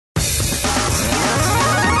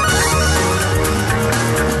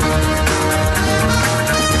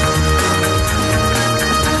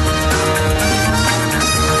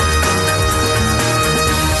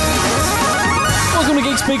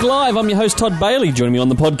Live. I'm your host, Todd Bailey. Joining me on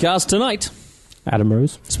the podcast tonight, Adam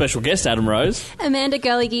Rose. special guest Adam Rose. Amanda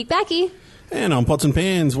Girly Geek Backy. And on Pots and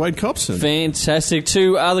Pans, Wade Copson. Fantastic.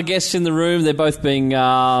 Two other guests in the room. They're both being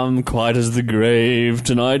quiet as the grave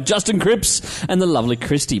tonight. Justin Cripps and the lovely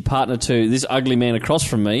Christy, partner to this ugly man across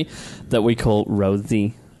from me that we call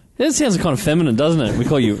Rosie. It sounds kind of feminine, doesn't it? We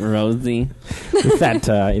call you Rosie. With that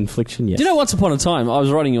infliction, yes. Do you know, once upon a time, I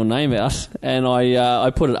was writing your name out, and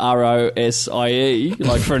I put it R-O-S-I-E,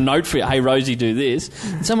 like for a note for you, hey, Rosie, do this.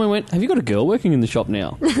 And someone went, have you got a girl working in the shop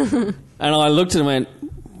now? And I looked at him and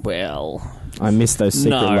went, well... I miss those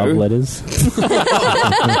secret love letters.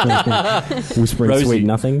 Whispering Rosie, sweet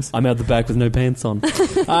nothings. I'm out the back with no pants on.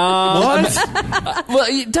 What?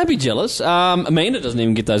 Well, don't be jealous. Amanda doesn't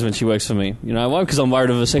even get those when she works for me. You know why? Because I'm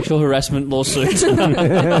worried of a sexual harassment lawsuit.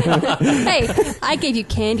 Hey, I gave you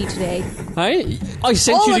candy today. Hey, I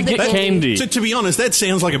sent All you to of the get candy. To be honest, that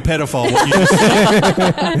sounds like a pedophile. What you just said.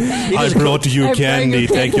 I brought you I candy.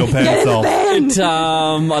 brought Take your pants off.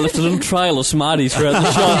 I left a little trail of Smarties throughout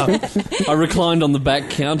the shop. I reclined on the back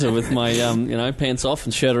counter with my, pants off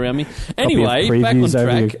and shirt around me. Anyway, back on previews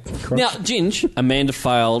over track. your crotch. Now, Ginge, Amanda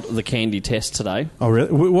failed the candy test today. Oh,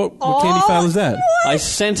 really? What candy fail is that? I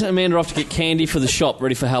sent Amanda off to get candy for the shop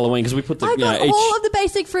ready for Halloween because we put the, I got each... all of the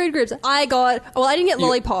basic food groups. I didn't get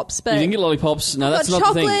lollipops, but You didn't get lollipops? No, I that's got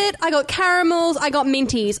not the chocolate, thing. I got caramels, I got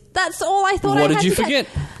minties. That's all I thought I What had did you to forget?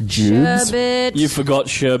 Jubes. Sherbet. You forgot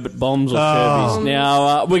sherbet bombs or Sherbies.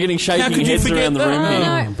 Now, we're getting How shaking could you heads forget around the room here.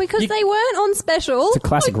 No, because they weren't on special. It's a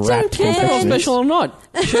classic I rap don't care. They're on confection. special or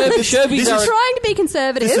not. Sherbies I'm are trying to be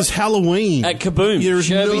conservative. This is Halloween. at Kaboom. There is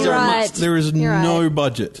Sherbies are a Right. must. There is You're no right.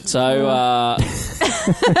 budget. So,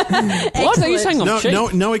 what are you saying? I'm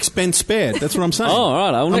cheap? No expense spared. That's what I'm saying. Oh, all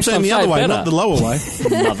right. Well, I'm next saying time the say other it way, better. not the lower way.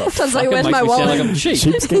 Sounds like, Fucker where's makes my me sound wallet? like I'm cheap.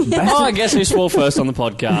 Cheapskate bastard. Oh, I guess who swore first on the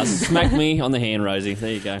podcast? Smack me on the hand, Rosie.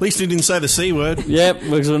 There you go. At least you didn't say the C word. Yep,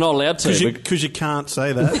 because we're not allowed to. Because you can't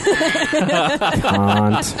say that.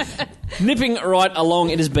 Can't. Nipping right along,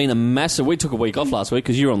 it has been a massive... We took a week off last week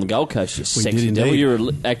because you were on the Gold Coast, you sexy did devil. indeed. You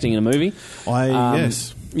were acting in a movie.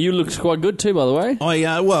 Yes. You looked quite good too, by the way.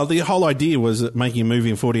 Well, the whole idea was making a movie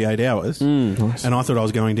in 48 hours. Nice. And I thought I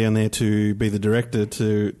was going down there to be the director,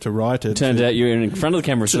 to write it. Turned out you were in front of the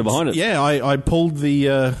camera instead of behind it. Yeah, I pulled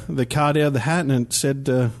the card out of the hat and it said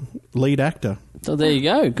lead actor. So there you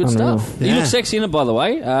go. Good Unreal. stuff. You Yeah. look sexy in it, by the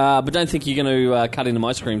way, but don't think you're going to cut into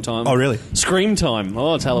my scream time. Oh, really? Scream time.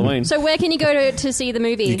 Oh, it's Halloween. So where can you go to see the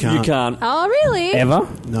movie? You can't. You can't. Oh, really? Ever?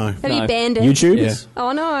 No. Have No. you banned it? YouTube? Yeah.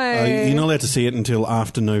 Oh, no. You're not allowed to see it until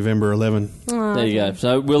after November 11, There you go.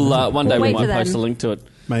 So we'll one day we Wait might for post them. a link to it.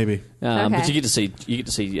 maybe. Okay. But you get to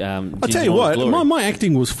see. I'll tell you what, my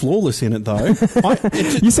acting was flawless in it, though.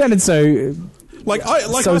 You sounded so... I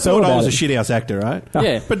So thought I about was a it. shithouse actor, right?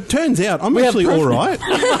 Yeah. But it turns out I'm We have actually proof. all right.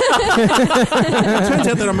 It turns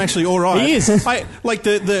out that I'm actually all right. He is.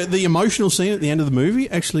 The emotional scene at the end of the movie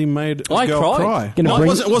actually made a I girl cried. cry. Gonna No, bring-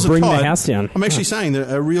 it wasn't bring the Todd. house down. I'm actually saying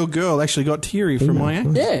that a real girl actually got teary from my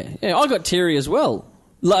acting. Yeah. I got teary as well.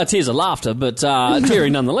 Tears of laughter, but teary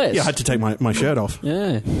nonetheless. Yeah, I had to take my shirt off.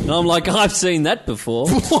 Yeah. And I'm like, I've seen that before.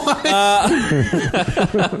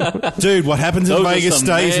 Dude, what happens in Those are Vegas some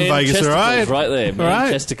stays in man Vegas, all right? chesticles right there, man.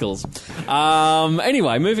 Right. Testicles.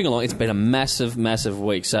 Anyway, moving along. It's been a massive, massive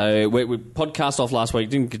week. So we podcast off last week,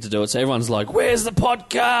 didn't get to do it. So everyone's like, where's the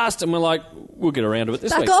podcast? And we're like, we'll get around to it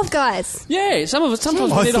this Back week. off, guys. Yeah, sometimes we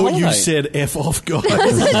I need a thought holiday. you said F off, guys.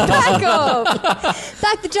 Back off.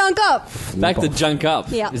 Back the junk up. Back the junk up.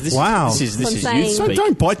 Yeah. Is this, Wow. This is I'm youth saying. speak.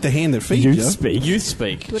 Don't bite the hand that feeds Youth you. speak. Youth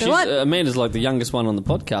speak. What do She's, I want? Amanda's like the youngest one on the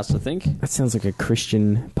podcast, I think. That sounds like a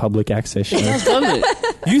Christian public access show. Doesn't it?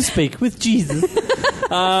 You speak with Jesus.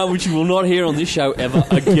 Which you will not hear on this show ever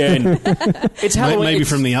again. It's Halloween. Maybe It's-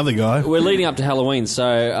 from the other guy. We're leading up to Halloween, so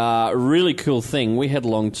a really cool thing. We head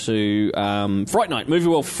along to Fright Night, Movie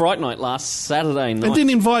World Fright Night last Saturday night. And didn't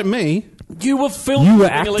invite me. You were filming. You were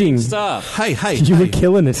Ring a Ling acting. Star. Hey. You were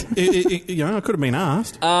killing it. I could have been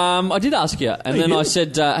asked. I did ask you, and you then I didn't.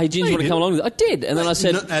 said, "Hey, Gins, you you want to come along?" I did, and then I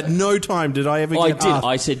said, At no time did I ever "I get did." asked.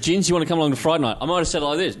 I said, "Gins, you want to come along to Fright Night?" I might have said it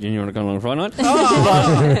like this: "Gins, you want to come along to Fright Night?"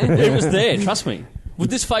 But it was there. Trust me. Would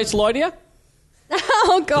this face lie to you?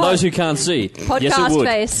 Oh, For God. those who can't see, Podcast yes, it would.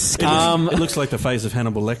 face. It looks like the face of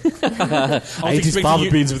Hannibal Lecter. I ate his expecting fava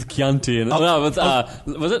you- beans with Chianti. And, no, with,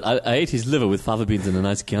 was it? I ate his liver with fava beans and a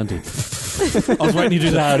nice Chianti. I was waiting to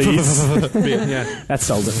do that. Yeah. That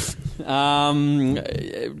sold it.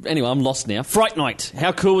 Anyway, I'm lost now. Fright Night.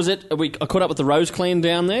 How cool was it? I caught up with the Rose Clan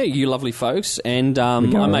down there, you lovely folks, and I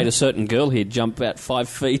made a certain girl here jump about 5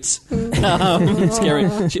 feet. Scary.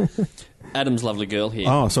 Adam's lovely girl here.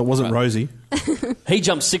 Oh, so it wasn't Rosie. He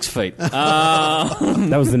jumped 6 feet.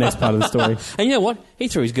 That was the next part of the story. And you know what? He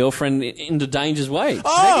threw his girlfriend into danger's way. To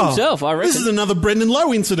Oh, save himself, I reckon. This is another Brendan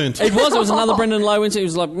Lowe incident. It was another Brendan Lowe incident. He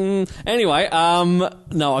was like, Anyway,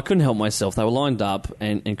 no, I couldn't help myself. They were lined up,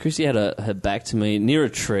 and Chrissy had her back to me near a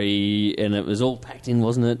tree, and it was all packed in,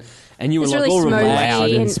 wasn't it? And you were It's like really all smoky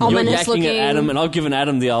relaxed. and You're ominous yakking looking. at Adam, and I've given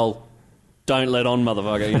Adam the old, don't let on,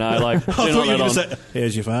 motherfucker, you know, like, I do thought not you were let going on. to say,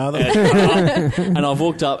 here's your father. And I've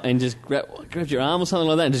walked up and just grabbed your arm or something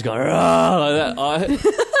like that and just gone, "Rah," like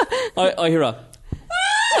that. I hear a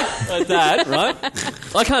like that, right?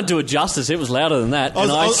 I can't do it justice. It was louder than that. I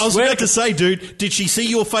was swear about to say, dude, did she see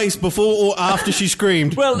your face before or after she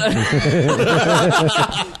screamed? Well,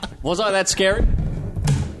 was I that scary?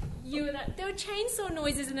 You were that. There were chainsaw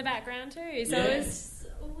noises in the background too, so it was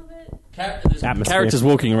all of it. There's Atmosphere. characters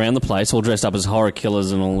walking around the place, all dressed up as horror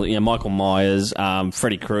killers and all. You know, Michael Myers,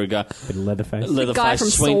 Freddy Krueger, Bit of Leatherface. Leatherface, guy from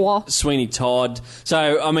Saw. Sweeney Todd.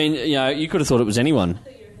 So, I mean, you know, you could have thought it was anyone.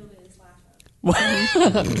 Was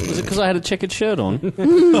it because I had a checkered shirt on?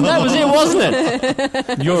 That was it, wasn't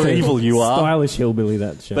it? You're evil, you are. Stylish hillbilly,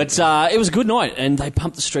 that show. But it was a good night, and they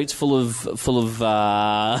pumped the streets full of full of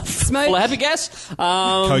happy gas.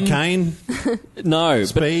 Cocaine? No,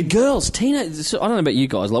 Speed? but girls, teenagers. I don't know about you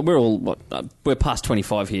guys. Like we're all we're past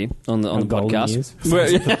 25 here on the golden podcast. years.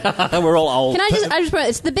 We're all old. Can I just put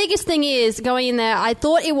it, the biggest thing is going in there, I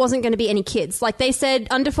thought it wasn't going to be any kids. Like they said,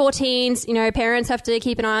 under 14s, you know, parents have to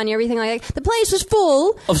keep an eye on you, everything like that. The place was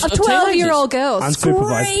full of Of 12-year-old girls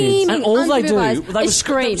Unsupervised kids. screaming. And all they do, unsupervised. they were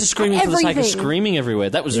scream. just screaming for the sake of Everything. screaming everywhere.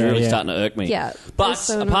 That was Yeah, really yeah. starting to irk me. Yeah, But that's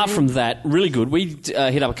so apart annoying. from that, really good. We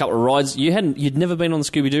hit up a couple of rides. You'd never been on the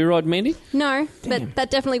Scooby-Doo ride, Mandy? No, but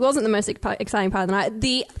that definitely wasn't the most exciting part of the night.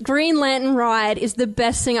 The Green Lantern ride is the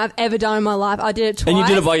best thing I've ever done in my life. I did it twice. And you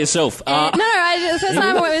did it by yourself. No, the first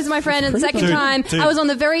time I went with my friend, and the second Dude, time dude. I was on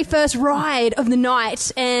the very first ride of the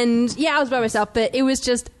night, and yeah, I was by myself, but it was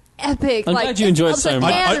just epic. I'm glad you enjoyed it I was so like,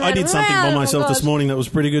 much. round and I did round something and by round. myself Oh, this gosh. morning that was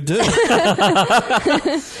pretty good too. Was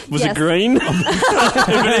Yes. it green? If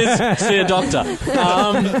it is, see a doctor.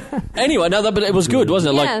 Anyway, no, but it was good,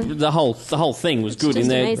 wasn't it? Yeah. Like the whole thing was good just in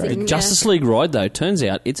there. amazing, The Justice League ride, though, turns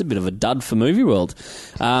out it's a bit of a dud for Movie World.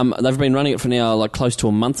 They've been running it for now like close to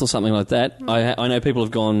a month or something like that. I know people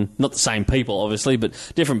have gone, not the same people, obviously, but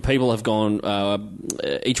different people have gone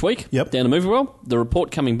each week Yep. down to Movie World. The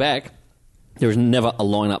report coming back. There is never a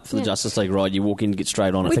line-up for the Yeah. Justice League ride. You walk in and get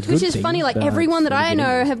straight on it. Which good is thing. funny, like No, everyone that it's I really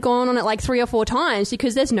know good. have gone on it like 3 or 4 times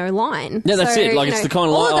because there's no line. Yeah, that's So, it. Like, you it's know, the kind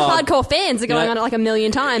of all line- of the hardcore fans are going know, on it like a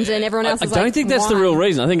million times, and everyone else I is like, don't think that's the why? real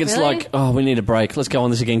reason. I think it's Really? like, oh, we need a break. Let's go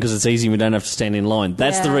on this again because it's easy and we don't have to stand in line.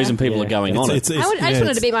 That's the Yeah. reason people Yeah. are going on it. I just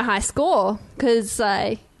wanted to beat my high score because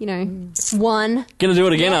I, won. Going to do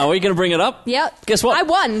it again, are we? Going to bring it up? Yep. Guess what? I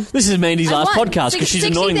won. This is Mandy's I last won. podcast because she's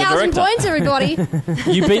annoying the 60,000 director. points,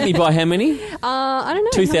 everybody. You beat me by how many? I don't know.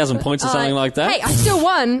 2,000 points or something like that? Hey, I still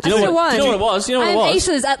won. Do you know what- won. do you know what it was? Do you know what I it have was?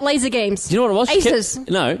 aces at laser games. Do you know what it was? Aces.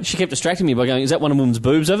 She kept distracting me by going, is that one of woman's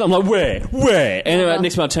boobs over? I'm like, where? And anyway,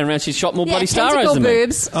 next time I turn around, she shot more bloody star tentacle than me.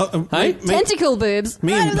 boobs. Hey? Tentacle boobs.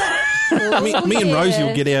 Me and Yeah. Rosie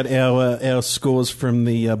will get out our scores from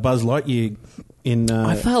the Buzz Lightyear in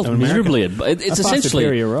I failed America. miserably. It's A far essentially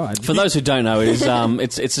superior ride. For those who don't know, it is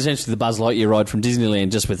it's essentially the Buzz Lightyear ride from Disneyland,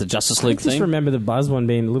 just with the Justice League I just theme. remember the Buzz one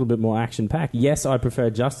being a little bit more action-packed. Yes, I prefer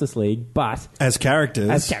Justice League, but... As characters.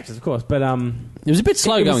 As characters, of course, but... It was a bit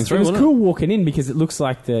slow going through. It was wasn't cool walking in because it looks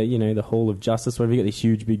like the Hall of Justice where you got these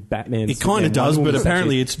huge big Batman. It kind of does, but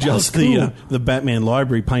apparently it's just the Batman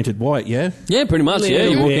library painted white, yeah? Yeah, pretty much. Yeah,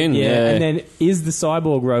 you walk in. Yeah, And then is the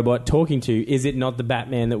cyborg robot talking to you? Is it not the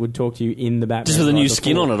Batman that would talk to you in the Batman? Just with a ride new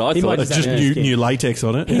skin before? on it, I He thought. might It's have just a new, skin. new latex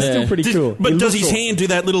on it. He's still pretty cool. But He does looks his cool. hand do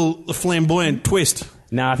that little flamboyant twist?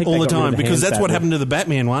 No, I think all they the got rid of time, the because hand that's what sadly. happened to the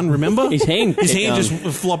Batman one, remember? His hand just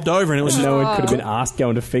flopped over and it was No one could have been asked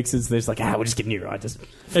going to fix it. So they're just like, we'll just get a new ride. Just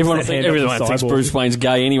Everyone fix that hand up everyone the thinks cyborg. Bruce Wayne's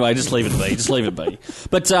gay anyway. Just leave it be. Just leave it be.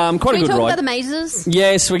 But quite Can a we good talk ride. about the mazes?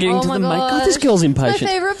 Yes, we're getting Oh to my the maze. God, gosh. this girl's My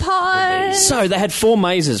impatient. favourite part. So they had 4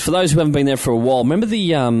 mazes. For those who haven't been there for a while, remember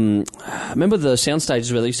the sound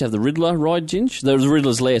stages where they used to have the Riddler ride, Ginge? The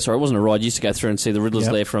Riddler's Lair. Sorry, it wasn't a ride. You used to go through and see the Riddler's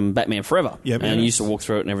Yep. Lair from Batman Forever. Yep, And yep. you used to walk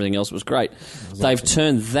through it and everything else was great. They've turned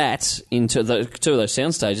that into the 2 of those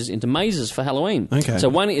sound stages into mazes for Halloween. Okay. So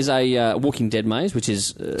one is a Walking Dead maze, which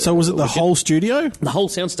is So was it the whole studio? the whole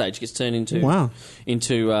soundstage gets turned into Wow.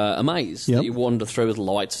 a maze Yep. that you wander through with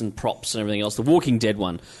lights and props and everything else. The Walking Dead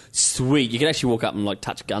one, sweet. You can actually walk up and like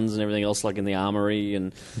touch guns and everything else, like in the armory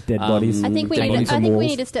and Dead bodies. I think we Dead need. bodies I on think we walls.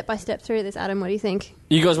 need to step by step through this, Adam. What do you think?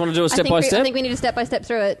 You guys want to do a step by I step? think we need to step by step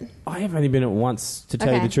through it. I have only been at once. To tell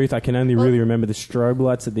you Okay. the truth, I can only Well- really remember the strobe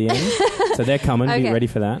lights at the end. So they're coming. Be Okay. ready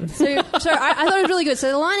for that. So I thought it was really good. So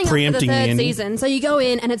they're lining up for the Preempting the third ending. season. So you go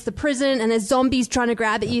in and it's the prison and there's zombies trying to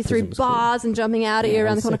grab at you through bars and jumping out at you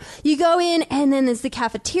around the corner. You go in and then there's the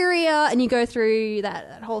cafeteria and you go through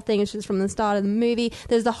that whole thing, which is from the start of the movie.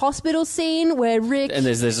 There's the hospital scene where Rick And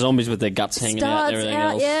there's zombies with their guts hanging out and starts everything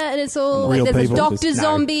out, else. yeah, and it's all Real like there's people. a doctor No.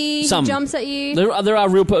 zombie Some. who jumps at you. There are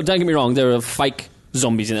real. Don't get me wrong. There are fake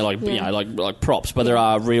zombies in there, like Yeah. like props, but there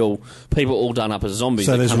are real people all done up as zombies.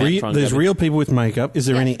 So that there's come out and try and there's grab you. real people with makeup. Is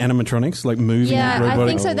there Yeah. any animatronics, like moving Yeah, robotic I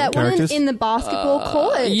think so. That characters? one in the basketball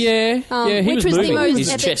court. Yeah, he which was was the moving most his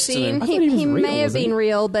epic chest and scene. everything. I thought he was He real, may have wasn't been he?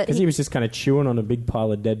 real, but Because he was just kind of chewing on a big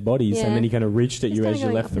pile of dead bodies, Yeah. and then he kind of reached at He's you kinda as you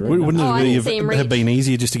going left up the and room. Wouldn't Oh, I it didn't see him have reach. been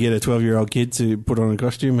easier just to get a 12-year-old kid to put on a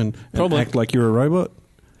costume and Probably. act like you're a robot?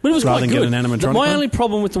 But it was Rather quite than good. get an animatronic My one? only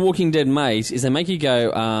problem with the Walking Dead maze is they make you go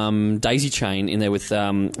daisy chain in there with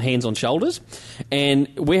hands on shoulders, and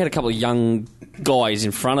we had a couple of young guys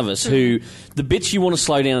in front of us who the bits you want to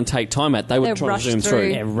slow down and take time at, they would They're try to rushed zoom through. through,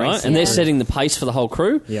 Yeah, right? racing And they're through. setting the pace for the whole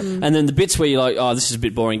crew. Yep. And then the bits where you're like, oh, this is a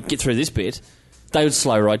bit boring, get through this bit, they would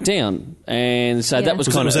slow right down, and so Yeah. that was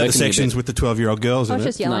kind Was of that the irking me a bit. sections with the 12-year-old girls I in was it?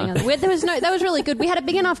 just yelling No. at them. There was no. That was really good. We had a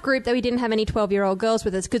big enough group that we didn't have any 12-year-old girls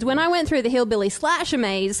with us. Because when I went through the Hillbilly Slasher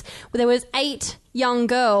maze, there was 8 young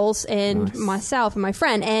girls and myself and my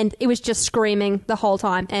friend, and it was just screaming the whole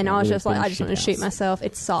time. And I was just like, I just want to shoot myself.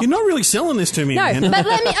 It sucked. You're not really selling this to me, No, Hannah. but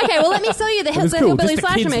let me. Okay, well, let me tell you the was cool. Hillbilly Just the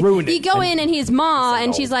Slasher kids maze. ruined it. You go And- in and his ma, and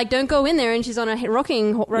old. she's like, "Don't go in there," and she's on a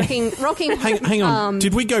rocking. Hang on.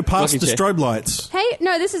 Did we go past Rocking the chair. strobe lights? Hey,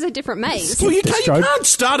 no, this is a different maze. Well, you The can't, strobe?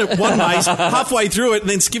 start at one maze halfway through it and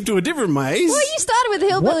then skip to a different maze. Well, you started with the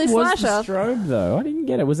Hillbilly What was Slasher the strobe, though? I didn't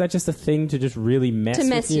get it. Was that just a thing to just really mess to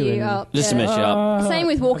mess with you? you and- up. Just to yeah. mess you up. Same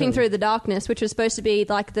with Walking Through the Darkness, which was supposed to be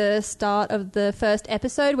like the start of the first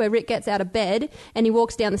episode where Rick gets out of bed and he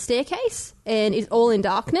walks down the staircase and is all in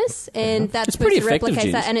darkness, and that's It's supposed pretty to effective,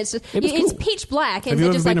 replicate that. Ginge. And it's just It was it's cool. pitch black, and Have you they're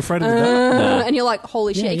ever just been like, afraid of the dark? No. and you're like,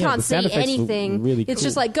 holy shit, Yeah, you yeah, can't the see sound effects were anything. really It's cool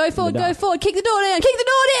just like go in forward, the go dark. forward, kick the door down, kick the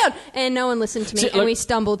door down, and no one listened to me, See, and look, we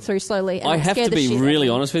stumbled through slowly. And I it have scared to the be shit out of really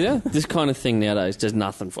me. honest with you. This kind of thing nowadays does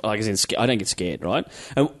nothing. I don't get scared, right?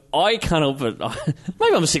 And I can't help it.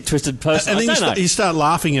 Maybe I'm a sick, twisted person. And then I don't know. you start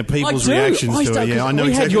laughing at people's I do. reactions I to start- it. Yeah, I 'cause know we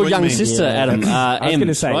exactly had your what young you mean. sister, Yeah. Adam. I was going to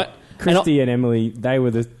Ems, say, right? Christy and Emily, they were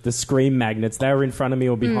the scream magnets. They were in front of me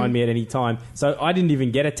or behind me at any time. So I didn't even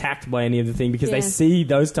get attacked by any of the thing because Yeah. they see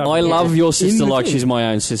those type I of love your in sister the like thing. she's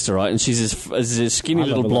my own sister, right? And she's this skinny I love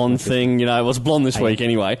little her like blonde my sister. thing. You know, it was blonde this Hey. week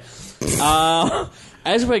anyway.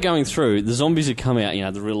 As we're going through, the zombies would come out, you know,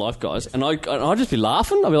 the real life guys, and I'd just be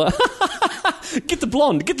laughing. I'd be like, get the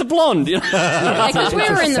blonde. You know? Because we It's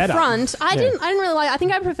a were in the setup. front. I Yeah. didn't really like. I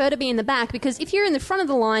think I prefer to be in the back because if you're in the front of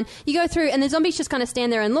the line, you go through and the zombies just kind of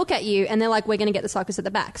stand there and look at you, and they're like, "We're going to get the suckers at the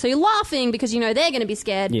back." So you're laughing because you know they're going to be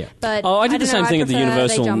scared. Yeah. But Oh, I did the don't know, same thing at the prefer they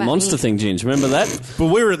Universal jump at Monster me. thing, Ginge. Remember that? But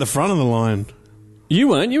we were at the front of the line. You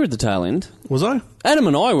weren't. You were at the tail end. Was I? Adam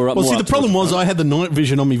and I were up. Well, more see, up the problem towards was I had the night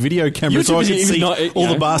vision on my video camera, You so I could could even see not- all you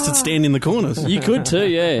the know. bastards stand in the corners. You could too,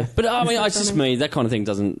 yeah. But I mean, it's just me. That kind of thing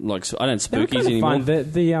doesn't like. I don't They were spookies kind of anymore.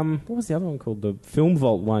 fun. The what was the other one called? The Film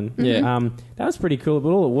Vault one. Yeah. That was pretty cool.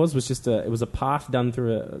 But all it was just it was a path done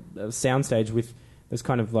through a soundstage with those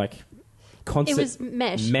kind of like concert It was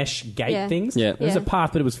mesh. gate Yeah. things. Yeah. It was Yeah. a path,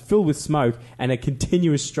 but it was filled with smoke and a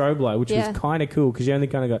continuous strobe light, which Yeah. was kind of cool because you only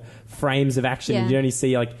kind of got frames of action. Yeah. And you only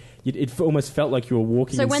see like it almost felt like you were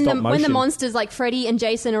walking. So in when stop the motion. monsters like Freddy and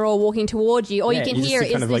Jason are all walking towards you, all Yeah, you can you just hear see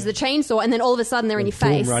kind is of like- the chainsaw, and then all of a sudden they're in your boom,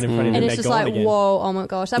 face, right in front of you, and and it's they're just gone like, again. whoa, oh my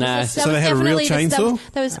gosh, that Nah. was So that was they had a real definitely the chainsaw?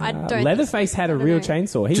 stuff- That was I don't. Leatherface had a I don't real know.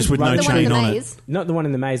 chainsaw. He Just was with no running The one in chain the on it. maze. Not the one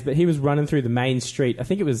in the maze, but he was running through the main street. I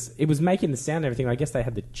think it was making the sound and everything. I guess they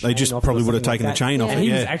had the chain They just off probably or would have something taken like the chain that. off And it,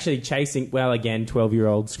 he was yeah. actually chasing, well, again,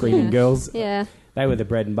 12-year-old screaming girls. Yeah. They were the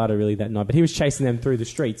bread and butter really that night. But he was chasing them through the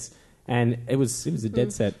streets, and it was a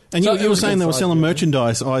dead set. And So you it were was saying they were inside. selling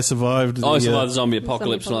merchandise. I survived. I the, survived the zombie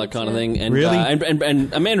apocalypse and all that kind of thing. And, Really? And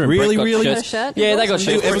Amanda and Really, Brett got really? Got a shirts. shirt? Yeah, they got Awesome.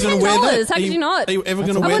 Are you shirts. ever $10. going to wear that? How could you not? Are you ever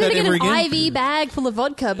going to I wear wanted that to get ever an again? IV bag full of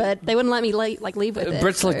vodka, but they wouldn't let me leave with it.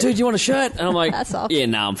 Brett's like, so- dude, you want a shirt? And I'm like, That's off. yeah,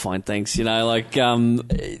 no, I'm fine, thanks. You know, like,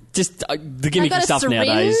 just the I gimmicky got a stuff syringe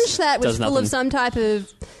nowadays that was does full nothing. of some type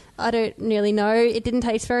of. I don't really know. It didn't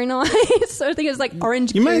taste very nice, so I think it was like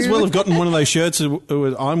orange. You may as goo. well have gotten one of those shirts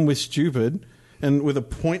with "I'm with stupid" and with a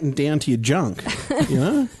pointing down to your junk. You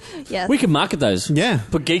know? Yes. We could market those. Yeah.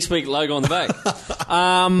 Put Geek Speak logo on the back.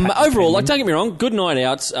 Overall, like, don't get me wrong, good night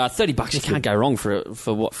out. $30, you can't go wrong for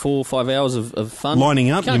what, 4 or 5 hours of fun. Lining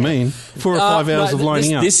up, you Can't- mean? 4 or 5 hours no, of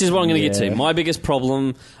lining up. This is what I'm going to get Yeah. to. My biggest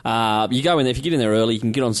problem, you go in there, if you get in there early, you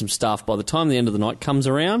can get on some stuff. By the time the end of the night comes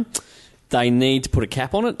around, they need to put a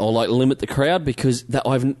cap on it or like limit the crowd because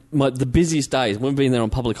the busiest days, we've been there on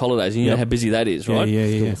public holidays and you know how busy that is, right? Yeah.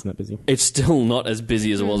 It's not busy. It's still not as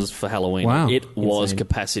busy as it was for Halloween. Wow. It was Insane.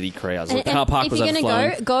 capacity crowds. And, The car park if was you're going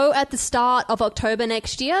overflowing. to go at the start of October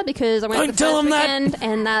next year because I went Don't the tell first 'em that. weekend,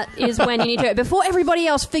 and that is when you need to go. Before everybody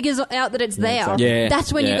else figures out that it's there, exactly. Yeah,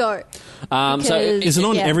 that's when yeah. you go. So Because- Is it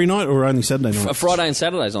on yeah. every night or only Saturday night? Friday and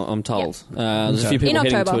Saturdays, I'm told. There's a few people In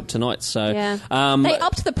heading October. to it tonight. So Yeah. They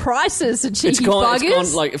upped the prices, the cheeky it's buggers.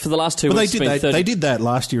 gone like for the last 2 But weeks. they did that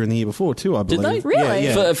last year and the year before too, I believe. they? Really?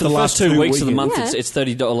 Yeah. For the first 2 weeks of the month, Yeah. it's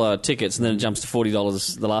 $30 tickets, and then it jumps to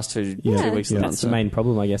 $40 the last two weeks of the month. That's the main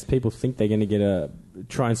problem, I guess. People think they're going to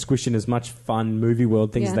try and squish in as much fun movie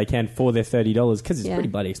world things as they can for their $30 because it's pretty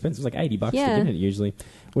bloody expensive. It's like $80 to get in it usually,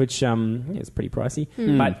 which it's pretty pricey.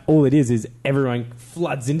 But all it is everyone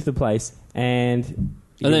floods into the place and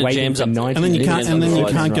then it waiting jams for up. 90 And then you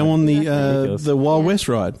minutes. can't go on Ridiculous. the Wild West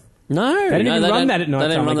ride. No, They didn't even run don't- that at night. They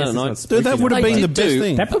didn't time. run I that guess at it's night. not spooky Dude, that would have They been the did best do.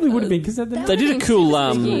 thing. That probably would have been because They did a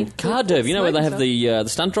cool Sneaky. car derby. You know where they have the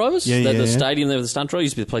stunt drivers? Yeah, the yeah. stadium there with the stunt drivers.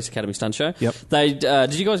 Used to be the Police Academy stunt show. Yep. They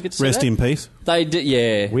did you guys get to see Rest that? in peace. They did,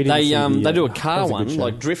 yeah. We didn't see the, They do a that car was a good one, show.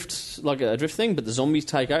 like a drift thing, but the zombies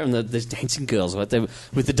take over, and there's dancing girls right there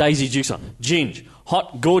with the Daisy Dukes on. Ginge,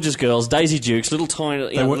 hot, gorgeous girls, Daisy Dukes, little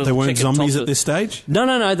tiny. They weren't zombies at this stage? No.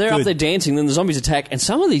 They're up Good. there dancing. Then the zombies attack, and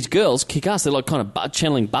some of these girls kick ass. They're like kind of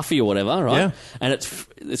channeling Buffy or whatever, right? Yeah. And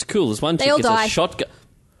it's cool. There's one They chick all gets die. a shotgun.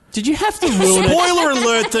 Did you have to ruin it? Spoiler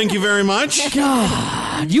alert, thank you very much.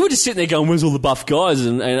 You were just sitting there going, "Where's all the buff guys?"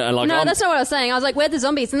 And like, No, that's not what I was saying. I was like, where are the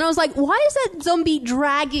zombies? And I was like, why is that zombie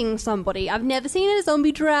dragging somebody? I've never seen a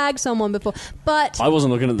zombie drag someone before. But I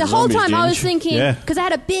wasn't looking at the whole zombies, time I was Ginge. thinking, Yeah. because I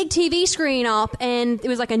had a big TV screen up and it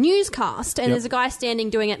was like a newscast and there's a guy standing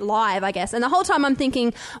doing it live, I guess. And the whole time I'm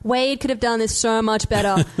thinking, Wade could have done this so much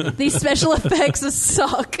better. These special effects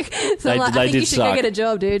suck. So I'm like, They I think did you should go suck. get a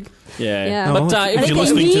job, dude. Yeah. Yeah. But Oh, if if think you're they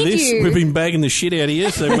listening to need this, you. we've been bagging the shit out of you,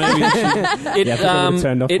 so maybe It, I think I would've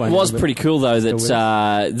turned off it by was now, but pretty cool though that still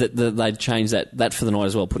that they'd changed that for the night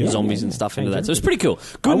as well, putting zombies and stuff into that. So it's pretty cool.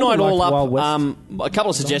 Good I night would've all liked up. Wild West. A couple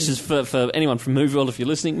of suggestions for anyone from Movie World if you're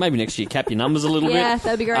listening. Maybe next year cap your numbers a little Yeah, bit.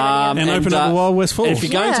 that'd be a great idea. And open up the Wild West Falls. And if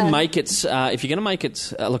you're going Yeah. to make it,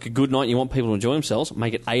 like a good night, and you want people to enjoy themselves,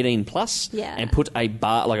 make it 18 plus, Yeah. and put a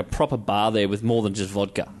bar, like a proper bar there with more than just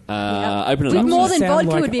vodka. Yeah. Open it With up. more than Sound vodka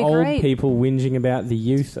like would be old great. people whinging about the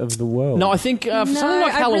youth of the world. No, I think for something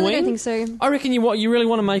like I Halloween, really don't think so. I reckon you really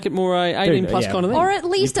want to make it more a 18 plus yeah. kind of thing. Or at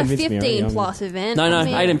least a You've convinced me 15 already. plus event. No, I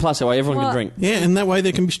mean, 18 plus, that way everyone What? can drink. Yeah, and that way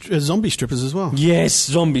there can be zombie strippers as well. Yes,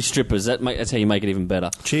 zombie strippers. That's how you make it even better.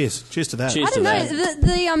 Cheers. Cheers to that. Cheers. I don't know. Except not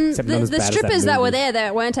as The bad as that strippers that were movie. there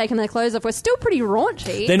that weren't taking their clothes off were still pretty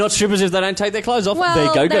raunchy. They're not strippers if they don't take their clothes off. Well, they're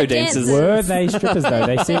go-go they're dancers. dancers. Were they strippers though?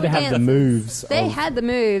 They seem to have the dancers. moves. They of- had the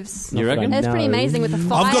moves. You reckon? That's pretty No. amazing with the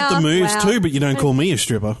fire. I've got the moves Wow. too, but you don't call me a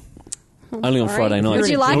stripper. Only on Sorry. Friday nights. Would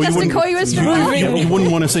you like Well, you us to wouldn't- call you a stripper? You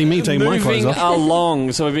wouldn't want to see me take my clothes Moving off.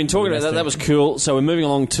 along, so we've been talking about that. That was cool. So we're moving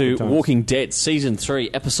along to times. Walking Dead season 3,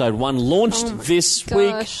 episode 1, launched this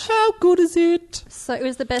week. gosh. How good is it? So it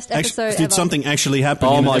was the best episode Did ever. something actually happen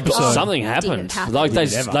Oh in my the episode? god, something Didn't happened. happen. Like they,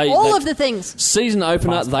 Didn't they, All they- of the things. season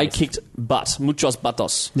opener, Fast they paced. kicked butt, muchos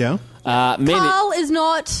batos. Yeah. Many, Carl is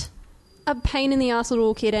not a pain in the ass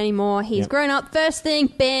little kid anymore. He's Yep. grown up. First thing,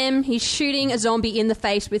 bam, he's shooting a zombie in the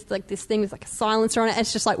face with like this thing with like a silencer on it.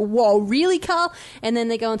 It's just like, whoa, really, Carl? And then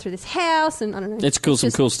they're going through this house, and I don't know. it's cool, some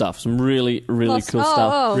Just cool stuff, some really lost- cool stuff.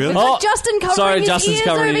 Oh, Really? we've got Oh, Justin covering sorry, his Justin's ears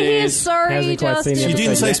covering over his here. ears. Sorry, Hasn't quite seen Justin. the You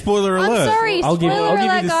didn't say Yeah. spoiler I'm alert. sorry. I'll give Spoiler you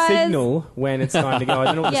alert, the guys. signal when it's time to go. I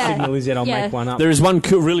don't know what Yeah. the signal is yet. I'll Yeah. make one up. There is one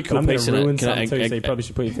really but cool I'm going piece to in ruin it. Can I- something too, so you probably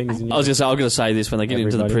should put your fingers in your I was going to say this when they get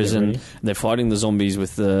into the Everybody get prison, ready. they're fighting the zombies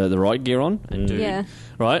with the riot gear on, and dude, Yeah.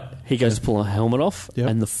 right? He goes to pull a helmet off, Yep.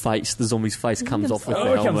 and the zombie's face comes off with Oh,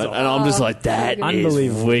 the it comes helmet, off. and I'm just like, that is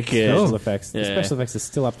Unbelievable. wicked. Special effects. The Yeah. special effects are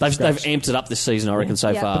still up to They've scratch. amped it up this season, I reckon, so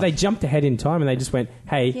Yeah. far. But they jumped ahead in time and they just went,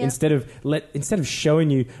 "Hey, Yeah. instead of showing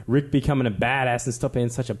you Rick becoming a badass and stop being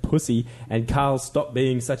such a pussy, and Carl stop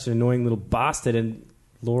being such an annoying little bastard, and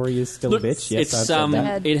Laurie is still Look, a bitch." Yes, I've it's said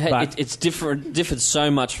that. But- it's differed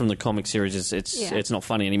so much from the comic series. Yeah. It's not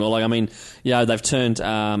funny anymore. Like I mean, yeah, they've turned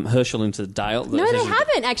Herschel into Dale. No, they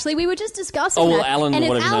haven't actually. We were just discussing Oh, well, that. Alan, and it's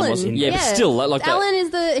whatever his name was. Alan. Yeah, but still, like that- Alan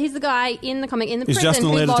is he's the guy in the comic in the Is prison. Justin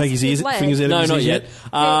who allowed to lost take his ears, leg. fingers out No, of his not ears yet.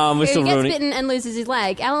 Who We're still gets ruining. bitten and loses his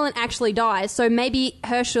leg. Alan actually dies, so maybe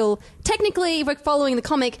Herschel. Technically, if we're following the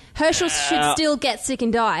comic, Herschel should still get sick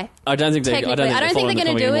and die. I don't think Technically. they're I don't think following they're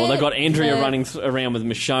the gonna comic do anymore. it, They've got Andrea but- running around with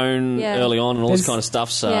Michonne Yeah. early on and all this There's- kind of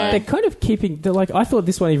stuff. So Yeah. They're kind of keeping. I thought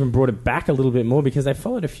this one even brought it back a little bit more because they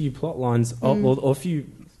followed a few plot lines or a few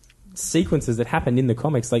sequences that happened in the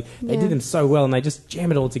comics. Like they did them so well, and they just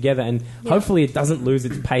jam it all together. And hopefully, it doesn't lose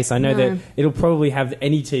its pace. I know that it'll probably have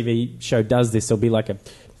any TV show does this. There'll be like a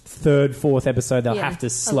third, fourth episode. They'll have to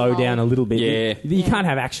slow down a little bit. Yeah, you can't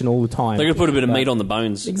have action all the time. They're going to put a bit of meat on the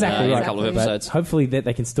bones. Exactly, in a couple of episodes. But hopefully, that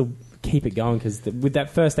they can still keep it going because with that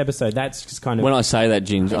first episode, that's just kind of. When I say that,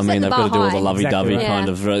 Ginge, I mean they've got to do all the lovey-dovey kind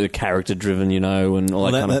of character-driven, and all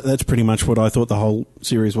that kind of. That's pretty much what I thought the whole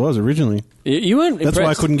series was originally. You weren't impressed. That's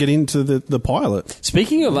why I couldn't get into the pilot.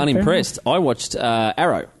 Speaking of unimpressed, I watched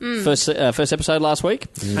Arrow first episode last week.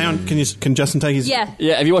 Hang on, can Justin take his? Yeah.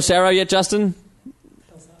 Have you watched Arrow yet, Justin?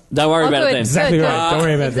 Don't worry about it then. Exactly right. Don't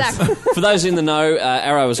worry about this. For those in the know,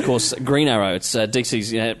 Arrow is, of course, Green Arrow. It's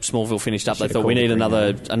DC's Smallville finished up. They thought we need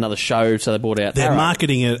another show, so they brought out They're Arrow.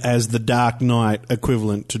 marketing it as the Dark Knight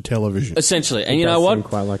equivalent to television. Essentially. And you know what?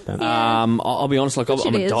 Quite like that. I'll be honest, I'm a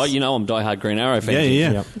diehard Green Arrow fan.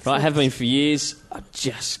 Yeah. Yep. Right, I have been for years. I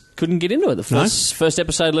just couldn't get into it. The first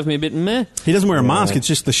episode left me a bit meh. He doesn't wear a mask. It's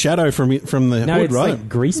just the shadow from the hood, it's right? like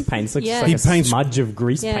grease paint. It's like, Yeah. just like He a paints- smudge of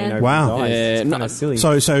grease paint over Wow. his eyes. Yeah, It's kind of silly.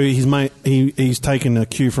 So he's taken a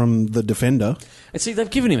cue from the Defender. And see, they've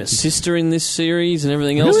given him a sister in this series and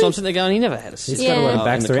everything else. So I'm sitting there going, he never had a sister. He's got a lot of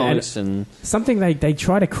in the backstory. comics and Something they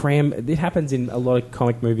try to cram. It happens in a lot of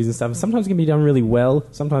comic movies and stuff. Sometimes it can be done really well.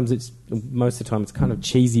 Sometimes most of the time it's kind of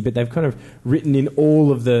cheesy. But they've kind of written in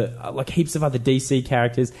all of the like heaps of other DC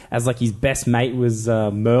characters as like his best mate was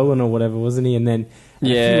Merlin or whatever, wasn't he? And then a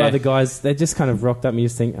few other guys. They just kind of rocked up. And you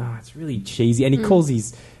just think, it's really cheesy. And he calls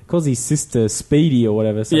his sister Speedy or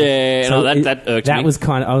whatever. So, that irked me. That was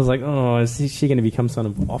kind of. I was like, is she going to become some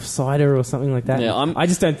of offsider or something like that? Yeah, I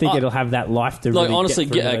just don't think it'll have that life to like really honestly,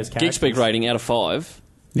 get through those Geek Speak characters. rating out of 5.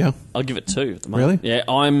 Yeah. I'll give it 2 at the moment. Really? Yeah,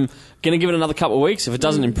 I'm going to give it another couple of weeks. If it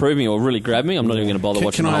doesn't improve me or really grab me, I'm not even going to bother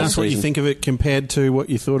watching Can the I whole ask what you season. think of it compared to what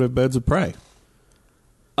you thought of Birds of Prey?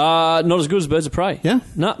 Not as good as Birds of Prey. Yeah?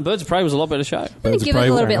 No, Birds of Prey was a lot better show. I'm going to give it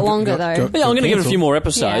a little bit longer, though. Yeah, I'm going to give it a few more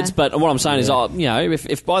episodes, Yeah. but what I'm saying is,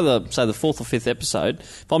 if by the 4th or 5th episode,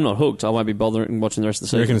 if I'm not hooked, I won't be bothering watching the rest of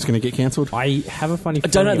the You reckon season. it's going to get cancelled? I have a funny I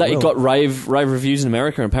don't know feeling that it will. got rave reviews in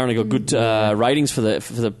America and apparently got good ratings for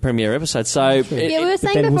the premiere episode. So Yeah, we were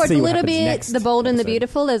saying then before we'll it's see a what little happens bit next The Bold and the episode.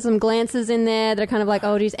 Beautiful. There's some glances in there that are kind of like,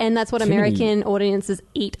 oh, geez, and that's what Too many. American audiences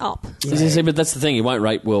eat up. See, but that's the thing; it won't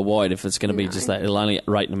rate worldwide if it's going to be just that. It'll only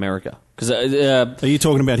rate in America because Are you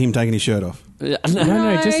talking about him taking his shirt off? No,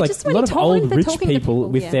 No, just like just a when lot you're of old they're rich talking to people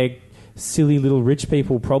with yeah. their silly little rich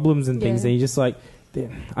people problems and things, Yeah. and you're just like,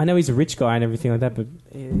 I know he's a rich guy and everything like that, but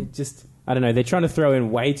it just, I don't know, they're trying to throw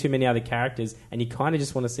in way too many other characters, and you kind of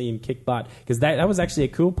just want to see him kick butt, because that was actually a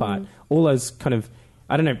cool part. All those kind of,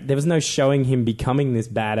 I don't know, there was no showing him becoming this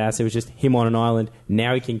badass. It was just him on an island.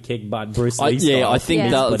 Now he can kick butt, Bruce Lee style. I think Yeah.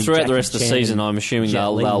 they'll, Bloody throughout the Jackie rest of the Chan season, and I'm assuming Jet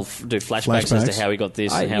they'll Li. do flashbacks as to how he got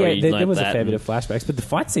this and how he there learnt was that. a fair bit of flashbacks, but the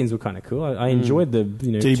fight scenes were kind of cool. I enjoyed the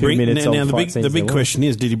Did he 2 bring minutes now old the fight big scenes the big there were. question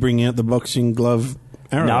is, did he bring out the boxing glove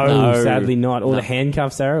arrow? No, sadly not. All the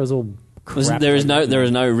handcuffs arrow was all crap. There is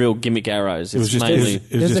no real gimmick arrows. It was It's just- mainly it was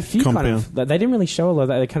There's a just few compound. kind of. They didn't really show a lot of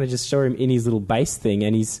that. They kind of just show him in his little base thing,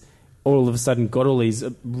 and he's all of a sudden got all these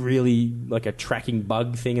really like a tracking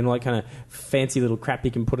bug thing and all that kind of fancy little crap you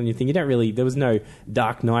can put on your thing. You don't really. There was no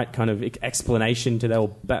Dark Knight kind of explanation to that, or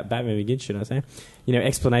Batman Begins, should I say?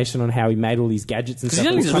 Explanation on how he made all these gadgets and because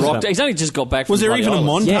stuff. he's only just got back. From Was there Bloody even a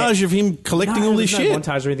Island. montage of him collecting all this no shit?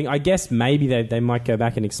 montage or anything. I guess maybe they might go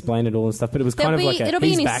back and explain it all and stuff, but it was kind It'll of like be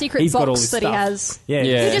in he's his back, secret he's got all box this that he stuff. has. Yeah,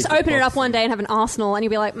 Yeah. You just secret open it box. up one day and have an arsenal, and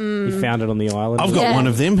you'll be like, He found it on the island. I've got Yeah. one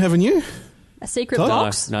of them, haven't you? a secret Todd?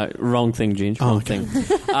 box. No, wrong thing, Ginge. Oh, Wrong okay.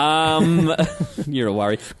 thing. You're a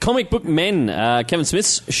worry. Comic Book Men, Kevin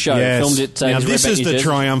Smith's show, filmed it. Now, his this Redback, is New the Jersey.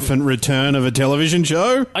 triumphant return of a television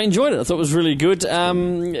show. I enjoyed it. I thought it was really good.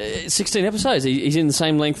 16 episodes. He's in the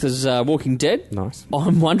same length as Walking Dead. Nice.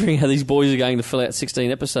 I'm wondering how these boys are going to fill out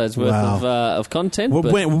 16 episodes worth of content. Well,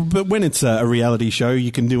 but when it's a reality show,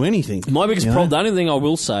 you can do anything. my biggest You know? problem, the only thing I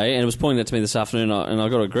will say, and it was pointed out to me this afternoon, and I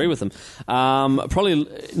got to agree with them, probably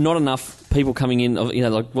not enough people coming in,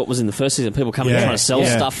 like what was in the first season, people coming in Yeah, trying to sell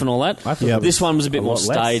yeah. stuff and all that. I thought This one was a bit a more lot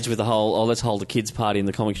less. staged with the whole, let's hold a kids' party in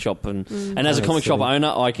the comic shop. And as a that's comic shop silly.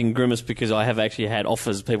 owner, I can grimace because I have actually had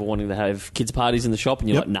offers, people wanting to have kids' parties in the shop, and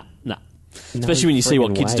you're Yep. like, nah. Especially when you see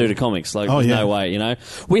what friggin' kids way. do to comics. Like, Oh, there's yeah. no way,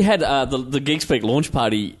 We had the Geek Speak launch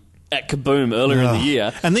party at Kaboom earlier in the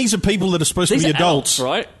year. And these are people that are supposed These to be are adults.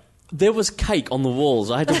 right? There was cake on the walls.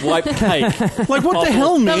 I had to wipe cake. Like, what the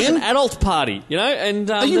hell, That was an man? adult party, And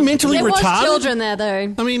Are you mentally There was retarded? children there,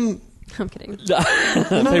 though. I mean, I'm kidding.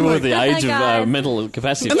 People with the age guys. of mental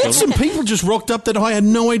capacity. And then some people just rocked up that I had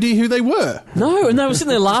no idea who they were. No, and they were sitting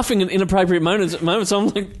there laughing at inappropriate moments. So I'm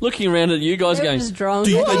like looking around at you guys They were going, just drunk.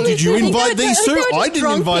 Did you invite these two? They were I just didn't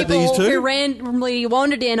drunk invite people these two. Who randomly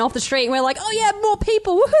wandered in off the street and we're like, oh yeah, more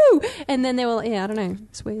people, woohoo! And then they were like, yeah, I don't know,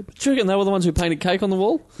 it's weird. do you reckon they were the ones who painted cake on the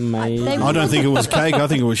wall? Maybe. I don't think it was cake. I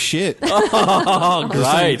think it was shit. Oh,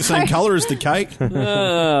 great. Same colour as the cake. We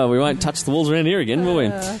won't touch the walls around here again, will we?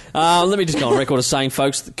 Let me just go on record as saying,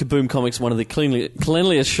 folks, that Kaboom Comics one of the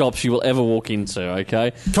cleanliest shops you will ever walk into,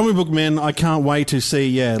 okay? Comic Book Men, I can't wait to see,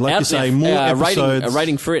 you say, more episodes. A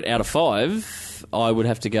rating for it out of 5, I would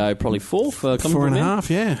have to go probably 4 for Comic Book Men. 4.5,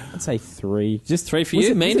 yeah. I'd say 3. Just 3 for Was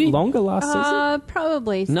you, it, Mandy? Was it longer last season?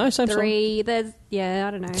 Probably No, same 3. There's,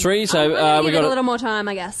 I don't know. 3, so we we got got a little more time,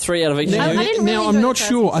 I guess. 3 out of each. Now, I didn't really now enjoy I'm the not first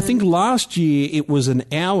sure. I season. think last year it was an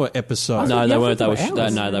hour episode. No, Yeah, they I weren't. They thought were. they were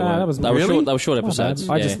hours. No, they No, weren't. that was They were really? short. They were short Not bad.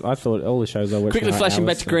 episodes. I thought all the shows I watched. Quickly were flashing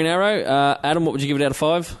back hours, to Green Arrow. Adam, what would you give it out of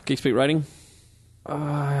 5? Geek Speak rating?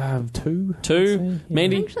 2. 2. I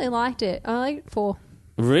Mandy? actually liked it. I liked 4.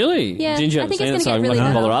 Really? Yeah, Ginger, I think haven't it's seen it, so gonna I'm get not really going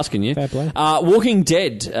to bother well. asking you. Fair play. Walking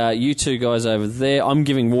Dead, you two guys over there. I'm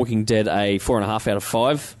giving Walking Dead a 4.5 out of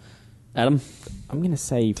 5. Adam? I'm going to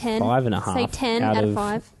say 10. 5.5. Say 10 out of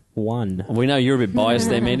 5. 1. We know you're a bit biased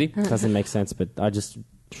there, Mandy. Doesn't make sense, but I just...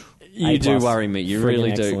 You do A+. worry me. You Friggin'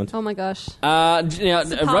 really do. excellent. Oh my gosh. Now,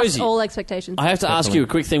 Surpassed Rosie, all expectations. I have to ask Definitely. you a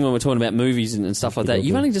quick thing when we're talking about movies and stuff like that. Okey-dokey.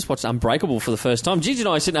 You've only just watched Unbreakable for the first time. Gigi and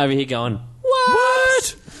I are sitting over here going,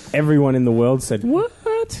 what? Everyone in the world said, what?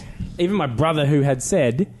 Even my brother, who had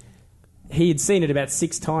said he had seen it about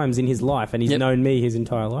 6 times in his life, and he's Yep. known me his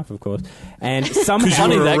entire life, of course. And somehow...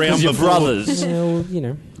 Funny were that around because you're before. brothers. Well, we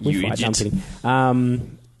You fight. No, I'm idiot. kidding.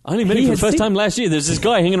 I only met him He for the had first seen- time last year. There's this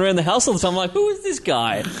guy hanging around the house all the time. I'm like, who is this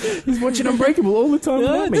guy? He's watching Unbreakable all the time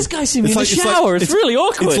without me. This guy's seen me in the shower. It's really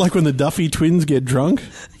awkward. It's like when the Duffy twins get drunk.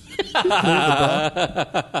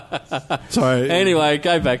 Sorry. Anyway,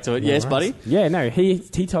 go back to it. Yes, buddy? Yeah, no, he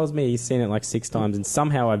tells me he's seen it like 6 times, and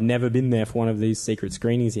somehow I've never been there for one of these secret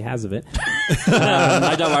screenings he has of it.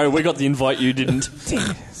 No, don't worry. We got the invite. You didn't.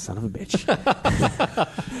 Damn, son of a bitch.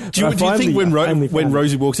 Do you think when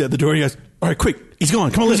Rosie walks out the door, he goes, all right, quick, he's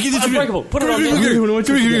gone. Come on, let's get this. Unbreakable. Put it on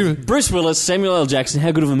now. Bruce Willis, Samuel L. Jackson.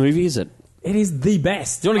 How good of a movie is it? It is the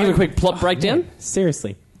best. Do you want to give a quick plot breakdown? Man,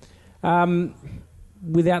 seriously.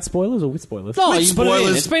 Without spoilers or with spoilers? No, With you put it in.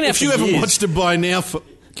 spoilers. It's been out If for you haven't years. watched it by now,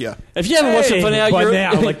 yeah. If you haven't watched it by now, by you're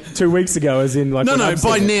now, like 2 weeks ago, as in like No, when no, I'm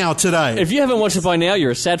by sick. now, today. If you haven't watched it by now, you're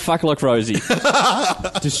a sad fuck like Rosie.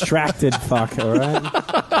 Distracted fuck, all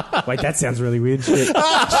right? Wait, that sounds really weird. Shit.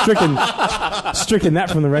 Stricken that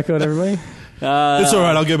from the record, everybody. It's all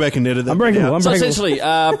right, I'll go back and edit that. Unbreakable. So essentially,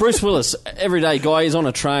 Bruce Willis, everyday guy, is on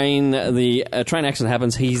a train. The train accident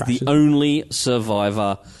happens. He's the only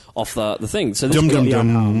survivor off the thing. So this Dum, guy-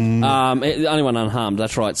 dum, dum. the only one unharmed.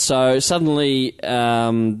 That's right. So suddenly,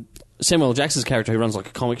 Samuel L. Jackson's character, who runs like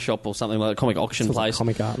a comic shop or something like a comic auction Sells, like, place,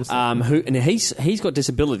 comic art and stuff. and he's got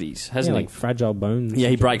disabilities, hasn't Like he? fragile bones. Yeah,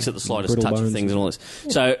 he breaks at the slightest Brittle touch of bones. things and all this.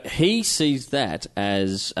 So he sees that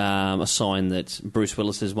as a sign that Bruce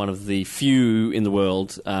Willis is one of the few in the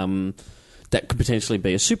world that could potentially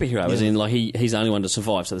be a superhero, as in, like, he's the only one to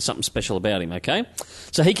survive, so there's something special about him, okay?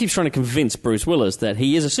 So he keeps trying to convince Bruce Willis that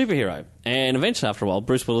he is a superhero. And eventually, after a while,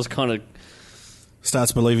 Bruce Willis kind of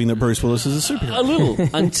Starts believing that Bruce Willis is a superhero. a little.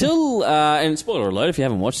 Until, and spoiler alert if you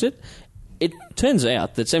haven't watched it, it turns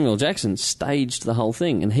out that Samuel L. Jackson staged the whole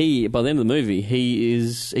thing, and by the end of the movie,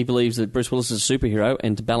 he believes that Bruce Willis is a superhero,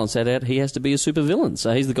 and to balance that out, he has to be a supervillain.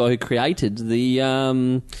 So he's the guy who created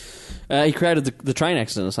the train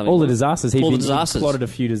accident or something. All the disasters. He disasters. plotted a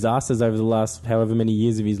few disasters over the last however many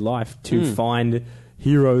years of his life to find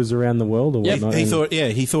heroes around the the world or whatnot. He And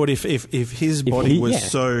thought if his body was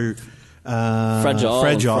so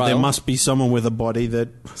Fragile, there must be someone with a body that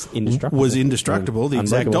indestructible. was indestructible, the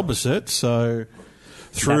exact Unbreakable. opposite. So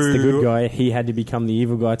That's the good guy. He had to become the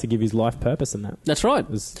evil guy to give his life purpose in that. That's right. It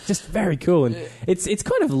was just very cool, and it's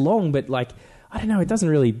kind of long, but like I don't know, it doesn't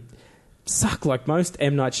really suck like most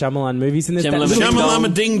M. Night Shyamalan movies. And there's that little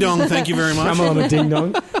Shamalama Ding Dong, thank you very much. Shamalama Ding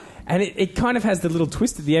Dong, and it kind of has the little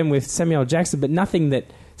twist at the end with Samuel L. Jackson, but nothing that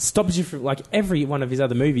stops you from, like every one of his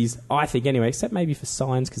other movies, I think anyway, except maybe for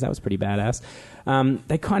Signs, because that was pretty badass.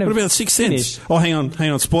 They kind of What about Sixth Sense? Oh, hang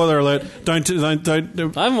on. Spoiler alert. Don't. I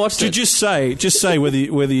haven't watched it. Just say whether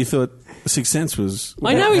you thought Sixth Sense was.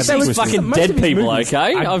 I know he had sees twists. fucking Most dead of his people, movies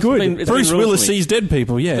okay? are good. It's Bruce been ruined Willis for me. sees dead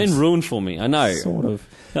people. Yes. It's been ruined for me. I know. Sort of.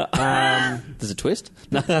 There's a twist.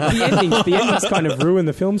 No. The endings kind of ruin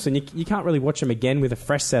the film, so you can't really watch them again with a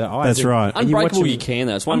fresh set of eyes. That's right. And you watch Unbreakable, them- you can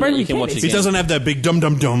though. It's one that you can watch It again. doesn't have that big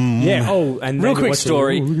dum-dum-dum. Yeah. Oh, and Real then you quick watch it,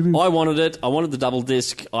 story. "Ooh, look at this." I wanted it. I wanted the double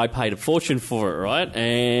disc. I paid a fortune for it, right?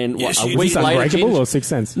 And Yes, a you week did. later, Unbreakable Ginge- or Sixth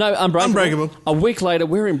Sense? No, Unbreakable. Unbreakable. A week later,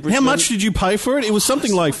 we're in Brisbane. How much did you pay for it? It was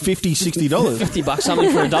something like $50, $60. $50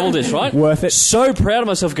 something for a double disc, right? Worth it. So proud of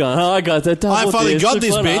myself going, oh, I got that double disc. I finally got Looks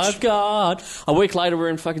this, like bitch. I've got. A week later, we're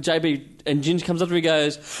in fucking JB, and Ginge comes up to me and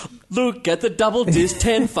goes, look at the double disc,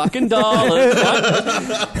 $10 fucking dollars.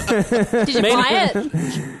 Right? Did you Man- buy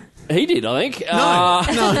it? He did, I think.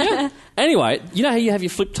 No. Anyway, you know how you have your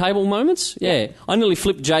flip table moments? Yeah. I nearly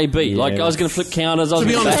flipped JB. Like, I was going to flip counters. I was To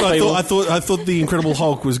be gonna honest, bash people. I thought the Incredible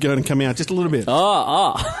Hulk was going to come out just a little bit.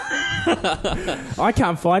 I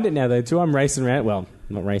can't find it now though. Too. I'm racing around. Well,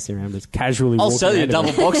 not racing around, but casually. I'll walking sell you a around.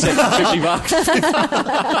 double box set for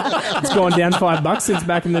 $50. It's gone down $5 since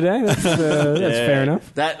back in the day. That's fair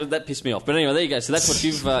enough. That pissed me off. But anyway, there you go. So that's what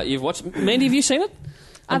you've watched. Mandy, have you seen it?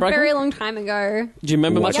 A Unbreakable? very long time ago. Do you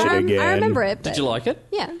remember much Watch of it it? again. I remember it. Did But you like it?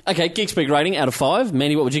 Yeah. Okay, Geek Speak rating out of 5.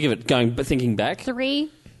 Mandy, what would you give it? Thinking back. 3.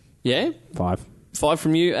 Yeah? 5. 5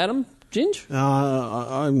 from you, Adam? Ginge?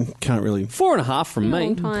 I can't really. 4.5 from me.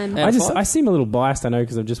 Long time. Out of 5? I seem a little biased, I know,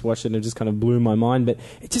 because I've just watched it and it just kind of blew my mind, but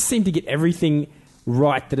it just seemed to get everything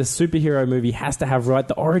right that a superhero movie has to have right.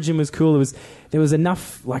 The origin was cool. There was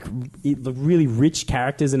enough really rich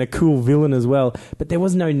characters and a cool villain as well, but there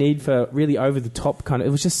was no need for really over the top kind of.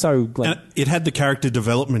 It was just so like And it had the character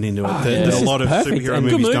development into it that This a is lot of perfect superhero and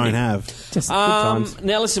good movies movie. don't have. just good times.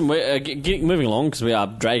 Now listen, we're moving along because we are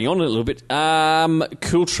dragging on a little bit.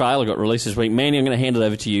 Cool trailer got released this week. Mandy, I'm going to hand it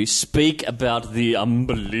over to you. Speak about the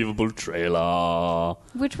unbelievable trailer.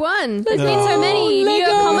 Which one? There's been so many. New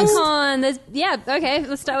York Comic Con. Okay.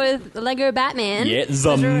 Let's start with Lego Batman. Yeah,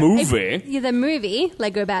 the movie. Yeah, the movie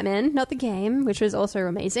Lego Batman, not the game, which was also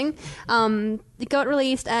amazing. It got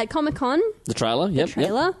released at Comic Con. The trailer, yep.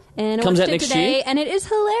 Trailer, and I Comes watched out it next today, year? and it is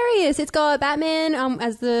hilarious. It's got Batman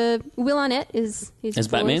as the Will Arnett is his As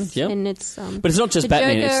voice, Batman, yeah. and it's But it's not just the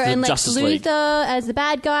Batman, Joker it's the and Lex Justice League. Luthor as the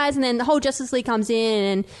bad guys, and then the whole Justice League comes in,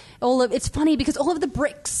 and it's funny because all of the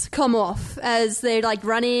bricks come off as they're like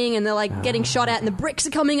running and they're like getting shot at, and the bricks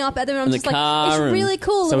are coming up at them. And I'm And just the like, it's car and- really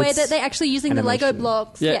cool So the way it's that they're actually using the Lego animation.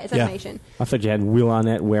 blocks. Yeah. Yeah, it's Yeah. animation. I thought you had Will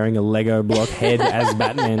Arnett wearing a Lego block head as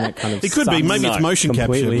Batman. That kind of It could be. sucks. Maybe it's motion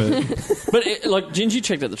completely. capture. But Ginge, you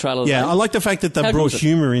checked out the trailer. Yeah, right? I like the fact that they How brought was it?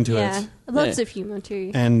 humour into Yeah, it. lots Yeah. of humor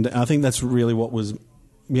too. And I think that's really what was,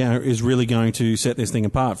 is really going to set this thing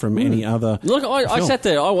apart from any other. Look, I film. sat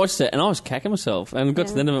there, I watched it, and I was cacking myself. And got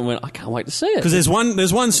to the end of it and went, I can't wait to see it. Because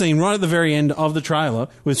there's one scene right at the very end of the trailer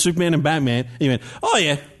with Superman and Batman. And you went, oh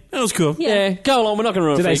yeah, that was cool. Yeah, go along. We're not going to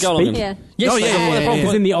ruin Do it for they you. Go along. speak? then. Yeah. Yes, Oh, they yeah, do. yeah, That's the yeah, problem.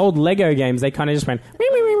 Because in the old Lego games, they kind of just went.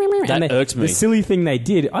 That and irked me. The silly thing they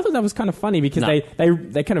did, I thought that was kind of funny because No.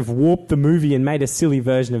 they kind of warped the movie and made a silly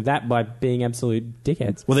version of that by being absolute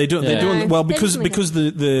dickheads. Well, they're Yeah. doing well They because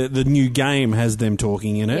definitely the new game has them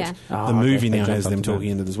talking in it. Yeah. The movie They now jumped has up them to that. talking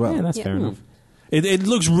in it as well. Yeah, that's Yeah. fair enough. It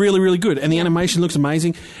looks really, really good, and the animation looks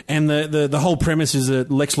amazing. And the whole premise is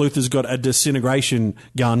that Lex Luthor's got a disintegration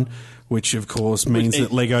gun, which of course means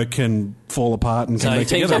that Lego can fall apart and So come he back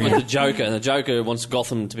teams together up with again. the Joker, and the Joker wants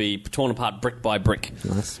Gotham to be torn apart brick by brick.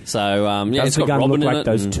 Nice. So, yeah, Does it's the got gun Robin look in like it.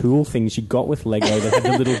 those and- tool things you got with Lego that had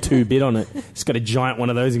the little 2-bit on it? It's got a giant one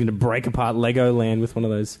of those. You're going to break apart Lego Land with one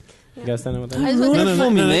of those. You guys don't know what that I is? just want to- for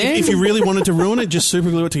me, man. If you really wanted to ruin it, just super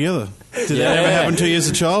glue it together. Did that ever happen to you as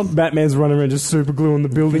a child? Batman's running around just super gluing the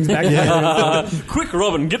buildings back together. Quick,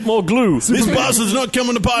 Robin, get more glue. This bastard's not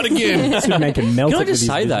coming apart again. Superman can melt Can I it with just his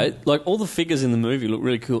say vision. though, like all the figures in the movie look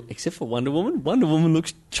really cool, except for Wonder Woman. Wonder Woman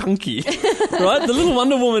looks chunky, right? The little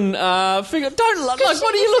Wonder Woman figure. Don't like.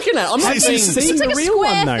 What are you looking at? I'm not Have you seeing. seen It's like the a real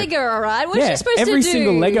square one, though? figure, all right? What's Yeah, she supposed every to do?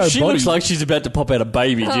 single Lego She body. looks like she's about to pop out a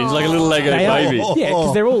baby, Ginge, like a little Lego They are. baby. Yeah,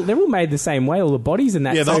 because they're all made the same way. All the bodies and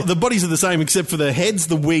that. Yeah, so the bodies are the same except for the heads,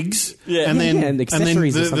 the wigs, Yeah. and then Yeah, and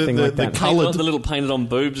accessories or something like that. The Painted on, coloured. the little painted on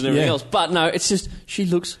boobs and everything Yeah. else. But no, it's just she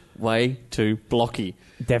looks way too blocky.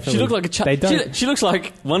 Definitely. She looked like a They don't- she looks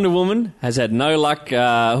like Wonder Woman has had no luck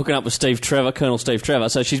hooking up with Colonel Steve Trevor.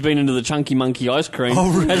 So she's been into the Chunky Monkey ice cream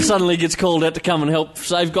and suddenly gets called out to come and help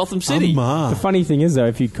save Gotham City. The funny thing is, though,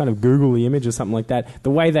 if you kind of Google the image or something like that,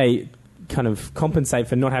 the way they kind of compensate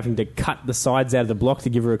for not having to cut the sides out of the block to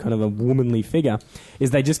give her a kind of a womanly figure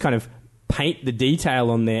is they just kind of paint the detail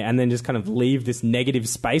on there and then just kind of leave this negative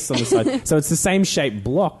space on the side. So it's the same shaped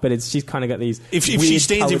block, but she's kind of got these. If she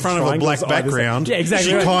stands in front of a black background, yeah,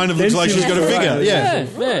 exactly, she kind of looks like she's got a figure.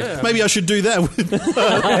 Yeah. Maybe I should do that with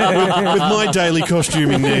my daily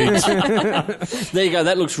costuming needs. There you go.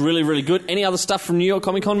 That looks really, really good. Any other stuff from New York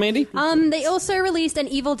Comic Con, Mandy? They also released an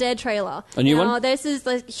Evil Dead trailer. A new one? This is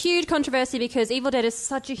a huge controversy because Evil Dead is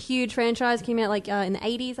such a huge franchise. It came out in the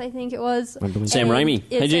 80s, I think it was. Sam Raimi.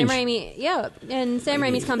 Yeah, Sam Raimi. Yeah, and Sam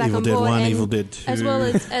Raimi's come back Evil on Dead board. 1, and, Evil Dead 2. as well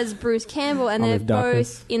as Bruce Campbell, and they're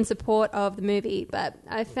Darkness. both in support of the movie. But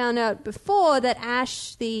I found out before that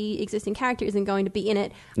Ash, the existing character, isn't going to be in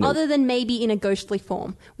it, other than maybe in a ghostly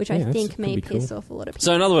form, which I think may piss off a lot of people.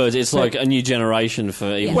 So in other words, it's like a new generation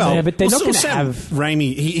for Evil Well, Yeah, but they're not also gonna Sam have-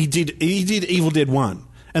 Raimi. He did Evil Dead 1.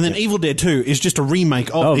 And then Evil Dead 2 is just a remake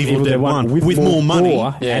of Evil Dead 1 with more money.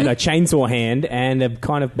 gore and a chainsaw hand and a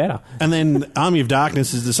kind of better. And then Army of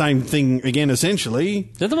Darkness is the same thing again, essentially.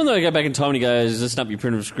 Is that the one that I go back in time and he goes, listen up, you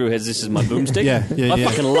primitive screwheads, this is my boomstick? Yeah. I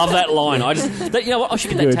fucking love that line. You know what? I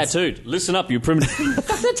should get that tattooed. Listen up, you primitive...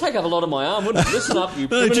 That'd take up a lot of my arm, wouldn't it? Listen up, you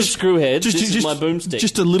primitive screwheads, this is my boomstick.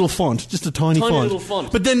 Just a little font. Just a tiny font. little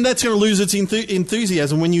font. But then that's going to lose its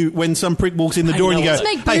enthusiasm when some prick walks in the door and you go, Let's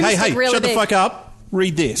make hey, boomstick really shut the big. fuck up.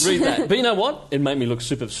 Read this. Read that. But you know what? It'd make me look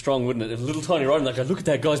super strong, wouldn't it? A little tiny writing, like, look at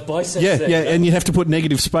that guy's biceps Yeah, there. yeah, and you have to put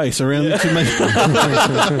negative space around it to make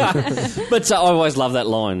But I always love that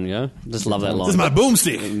line, you know? Just love that This line. is my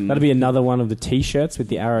boomstick. That'll be another one of the T-shirts with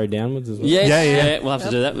the arrow downwards as well. Yes, Yeah. we'll have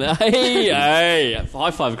to do that. Hey,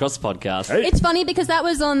 high five across the podcast. It's funny because that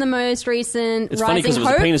was on the most recent It's funny 'cause Rising it was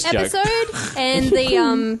a Hope penis joke. episode,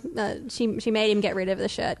 and she made him get rid of the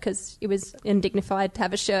shirt because it was undignified to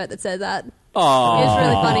have a shirt that said that. It was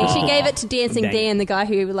really funny. She gave it to Dancing Dang. Dan, the guy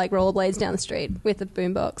who rollerblades down the street with the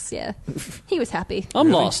boombox. Yeah, he was happy.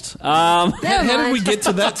 I'm lost. Never How did mind. we get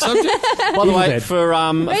to that subject? By the way, Dead.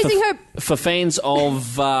 Raising Hope. for fans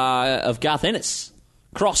of Garth Ennis,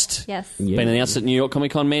 Crossed. Yes. Yeah. Been announced at New York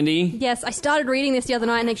Comic Con, Mandy. Yes, I started reading this the other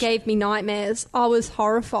night and it gave me nightmares. I was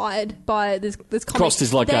horrified by this comic. Crossed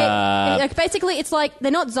is like basically, it's like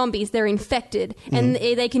they're not zombies; they're infected, and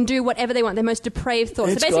they can do whatever they want. Their most depraved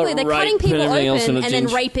thoughts. It's So basically, got they're rape cutting and people everything else in open it, and then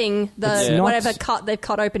Ginge. raping It's the not- whatever cut they've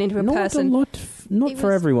cut open into a Not person. a lot. Not It for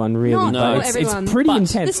was everyone, really. not but for it's, everyone. it's pretty But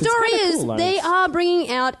intense. The story It's is kinda cool, they though. are bringing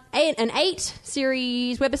out an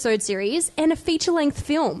 8-series webisode series and a feature-length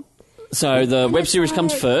film. So the web it's series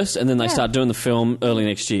comes like- first, and then they yeah. start doing the film early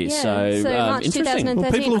next year. Yeah, So March interesting. 2013.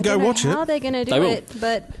 Well, people will I go don't know watch it. how they're going to do They will. it,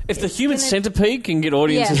 but If the it's Human gonna- Centipede can get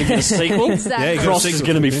audiences Yeah. to get a sequel, Exactly. Yeah, you got Crossed a is sequel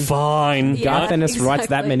going to be coming. fine. Yeah. Garth Ennis writes that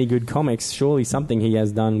exactly. many good comics. Surely something he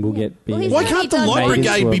has done will get Well, big. he's Why already can't the done Light Maybe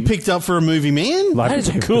Brigade it's be picked up for a movie, man? Like- That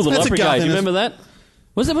is cool. The That's Light a Brigade. Garth Do you Ennis- remember that?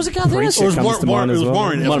 Was it Garth Ennis? Preacher Or was comes to mind it as was well.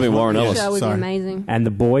 Warren Might have been Warren Ellis. That would Sorry. be amazing. And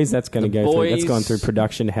the boys, that's going to The go through. That's Boys- gone through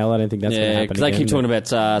production hell. I don't think that's going to Yeah, happen. because they keep again, talking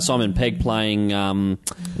about Simon Pegg playing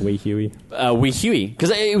Wee Huey. Wee Huey, because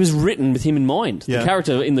it was written with him in mind. Yeah. The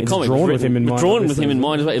character in the It's comic drawn was with written, him in mind, drawn with obviously, him in isn't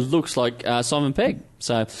mind as well. It looks like Simon Pegg.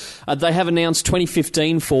 So they have announced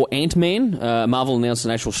 2015 for Ant-Man. Marvel announced an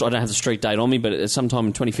actual. I don't have the street date on me, but sometime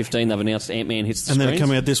in 2015 they've announced Ant-Man hits the And then it screens.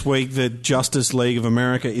 come out this week that Justice League of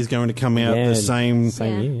America is going to come out Yeah, the same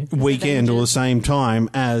same Yeah. year. weekend or the Avengers. same time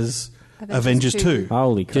as Avengers 2.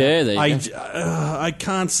 Holy crap. Yeah, there you go. I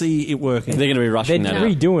can't see it working. They're going to be They're rushing that out.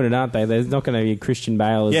 redoing it, aren't they? There's not going to be Christian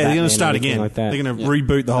Bale as Yeah, they're Batman going to start or anything again. like that. They're going to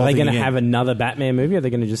reboot the whole Are they thing going to again. have another Batman movie, or are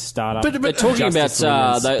they going to just start up? They're talking about. Justice League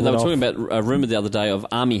and They split were off? talking about a rumor the other day of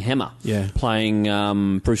Armie Hammer Yeah.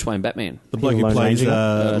 playing Bruce Wayne Batman. the bloke who Lone plays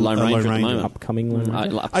Ranger? Lone Ranger at the Ranger. moment. Upcoming one. I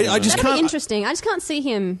just That'd can't. be interesting. I just can't see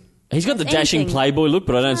him. He's got the as dashing anything. playboy look,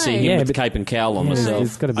 but I don't see him Yeah, with the but- cape and cowl on Yeah, myself.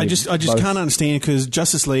 it's gotta be I just both. can't understand because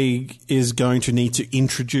Justice League is going to need to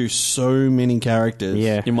introduce so many characters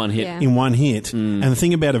Yeah. In one hit. Yeah. in one hit. And the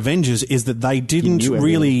thing about Avengers is that they didn't knew everyone,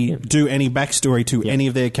 really yeah. do any backstory to any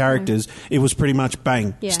of their characters. It was pretty much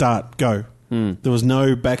bang, Yeah. start, go. There was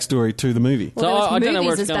no backstory to the movie. Well, there was I don't know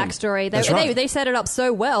where movies it's as going. backstory. That's right. They set it up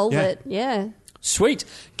so well Yeah. that, yeah. Sweet.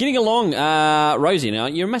 Getting along, Rosie, now,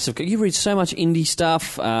 you're a massive... You read so much indie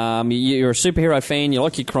stuff. You're a superhero fan. You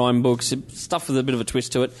like your crime books, stuff with a bit of a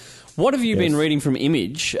twist to it. What have you been reading from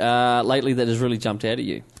Image lately that has really jumped out at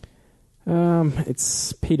you?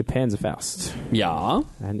 It's Peter Panzerfaust. Yeah.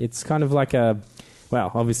 And it's kind of like a... Well,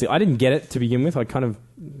 obviously, I didn't get it to begin with. I kind of...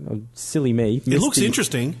 silly me. It missed looks the-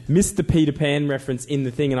 interesting. Missed the Peter Pan reference in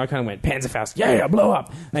the thing, and I kind of went, Panzerfaust, yeah, blow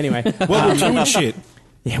up. Anyway. World War II and shit.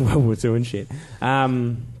 Yeah, World War II and shit.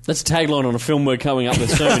 That's a tagline on a film we're coming up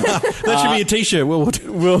with soon. That should be a T-shirt. World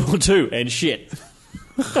War II. World War II and shit.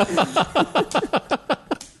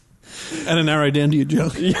 And an arrow down to your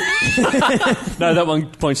junk. No, that one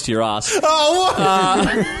points to your ass. Oh,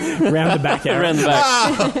 what? Round the back arrow. Around the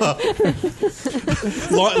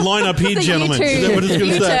back. Line up here, gentlemen. Is that what it's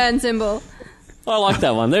going to say? U-turn symbol. I like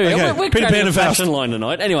that one. There we Okay, go. We're Peter creating Pan a and Faust. fashion line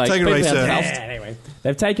tonight. Anyway, Take it Peter away, Pan sir. and Faust. Anyway,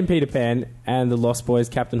 they've taken Peter Pan and the Lost Boys,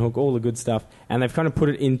 Captain Hook, all the good stuff, and they've kind of put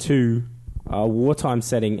it into a wartime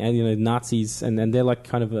setting, and Nazis, and they're like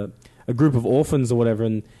kind of a group of orphans or whatever,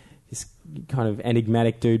 and this kind of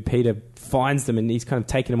enigmatic dude Peter finds them, and he's kind of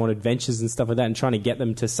taking them on adventures and stuff like that, and trying to get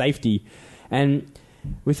them to safety. And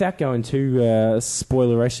without going too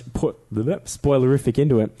spoilerific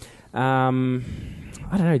into it,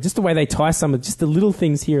 I don't know, just the way they tie some of just the little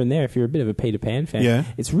things here and there. If you're a bit of a Peter Pan fan,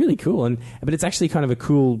 it's really cool. But it's actually kind of a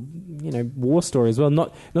cool, war story as well.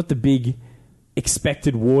 Not the big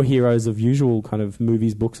expected war heroes of usual kind of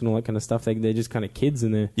movies, books, and all that kind of stuff. They're just kind of kids,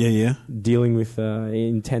 and they're dealing with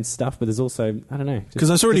intense stuff. But there's also, I don't know, because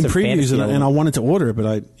I saw it in previews and I wanted to order it, but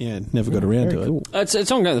I never got around to it.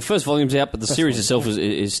 It's ongoing. The first volume's out, but the series itself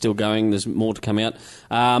is still going. There's more to come out.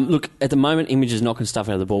 Look, at the moment, Image is knocking stuff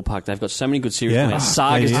out of the ballpark. They've got so many good series coming out.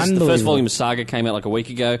 Saga, the first volume of Saga came out like a week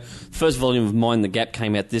ago. First volume of Mind the Gap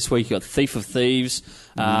came out this week. You got Thief of Thieves.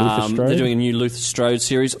 They're doing a new Luther Strode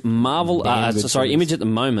series. Image at the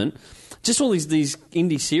moment. Just all these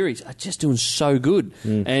indie series are just doing so good,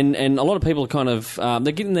 and a lot of people are kind of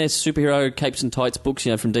they're getting their superhero capes and tights books,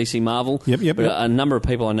 from DC Marvel. Yep. A number of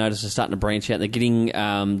people I noticed are starting to branch out. They're getting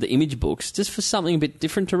the Image books just for something a bit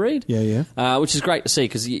different to read. Which is great to see,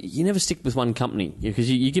 because you never stick with one company,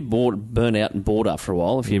 because you get burnt out and bored after a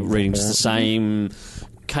while if you're reading just the same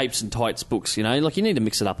capes and tights books. You need to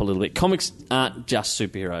mix it up a little bit. Comics aren't just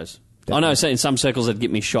superheroes. Definitely. I know, in some circles that'd get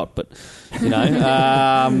me shot, but and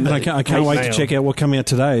I can't wait to check out what came out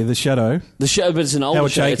today. The Shadow. But it's an older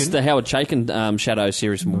Howard show. Chaykin. It's the Howard Chaykin Shadow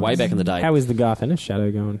series from way back in the day. How is the Garth Ennis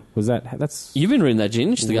Shadow going? That's You've been reading that,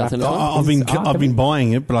 Ginge, the Garth Ennis one? I've been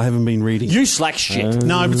buying it, but I haven't been reading it. You slack shit.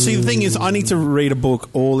 No, but see, the thing is, I need to read a book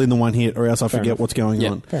all in the one hit, or else I forget what's going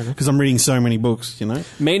on. Because I'm reading so many books,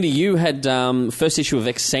 Mandy, you had first issue of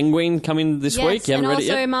Ex Sanguine come in this week. You haven't read it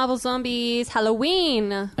yet? And also Marvel Zombies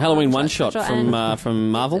Halloween one shot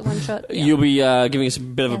from Marvel. One shot, You'll be giving us a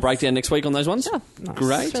bit of a breakdown next week on those ones? Sure.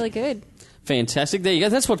 Great. It's really good. Fantastic. There you go.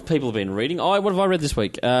 That's what people have been reading. What have I read this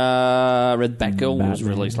week? Read Batgirl, was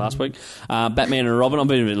released last week. Batman and Robin. I've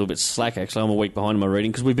been a little bit slack, actually. I'm a week behind in my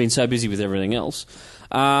reading because we've been so busy with everything else.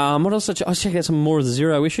 What else? I checked out some more of the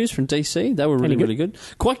Zero issues from DC. They were really good.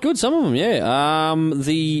 Quite good, some of them, yeah.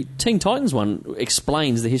 The Teen Titans one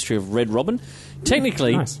explains the history of Red Robin.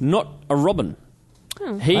 Technically, not a Robin.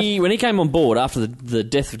 When he came on board after the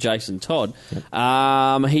death of Jason Todd,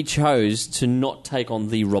 he chose to not take on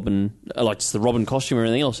the Robin, the Robin costume or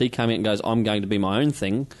anything else. He came out and goes, I'm going to be my own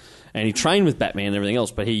thing. And he trained with Batman and everything else,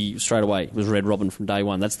 but he straight away was Red Robin from day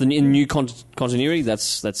one. That's the new continuity.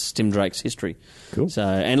 That's Tim Drake's history. Cool. So,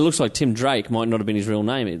 and it looks like Tim Drake might not have been his real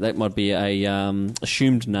name. That might be a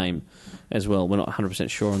assumed name as well. We're not 100%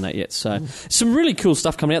 sure on that yet. So, some really cool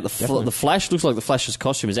stuff coming out. The Flash looks like the Flash's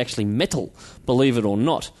costume is actually metal, believe it or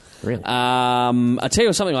not. Really? I'll tell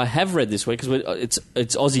you something I have read this week, because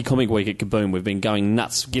it's Aussie Comic Week at Kaboom. We've been going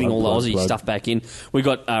nuts getting all the Aussie stuff back in. We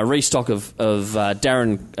got a restock of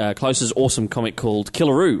Darren Close's awesome comic called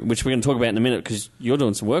Killaroo, which we're going to talk about in a minute because you're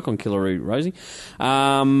doing some work on Killaroo, Rosie.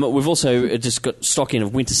 We've also just got stock in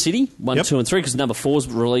of Winter City 1, 2 and 3, because number 4's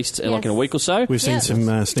released in a week or so. We've seen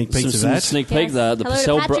some sneak peeks of that. Sneak peek. Yes. The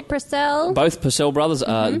Hello to Patrick Purcell. Both Purcell brothers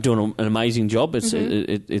are doing an amazing job.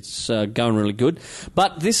 It's going really good.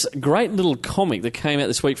 But this great little comic that came out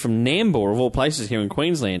this week from Nambour, of all places here in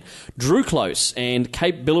Queensland, Drew Close and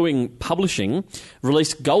Cape Billowing Publishing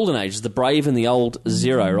released Golden Age, The Brave and the Old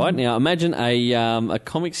Zero, right? Now, imagine a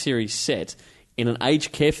comic series set in an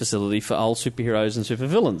aged care facility for old superheroes and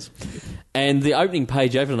supervillains. And the opening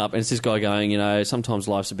page opened up, and it's this guy going, sometimes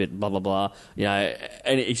life's a bit blah, blah, blah,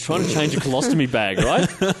 and he's trying to change a colostomy bag, right?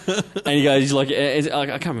 And he goes, I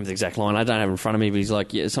can't remember the exact line, I don't have it in front of me, but he's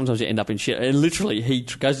like, sometimes you end up in shit. And literally, he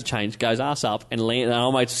goes to change, goes ass up, and lands, and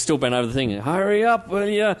old mate's still bent over the thing, hurry up, will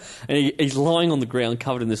ya? And he's lying on the ground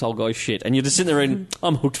covered in this old guy's shit. And you're just sitting there and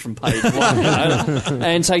I'm hooked from page 1,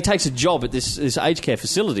 And so he takes a job at this aged care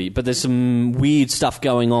facility, but there's some weird stuff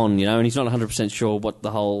going on, and he's not 100% sure what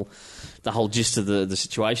the whole gist of the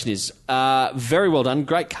situation is. Very well done.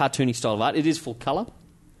 Great cartoony style of art. It is full colour.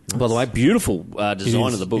 Nice. By the way, beautiful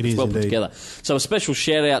design of the book. It's well put together. So a special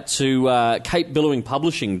shout out to Cape Billowing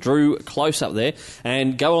Publishing, Drew Close up there,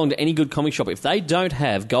 and go along to any good comic shop. If they don't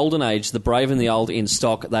have Golden Age, The Brave and the Old in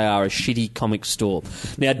stock, they are a shitty comic store.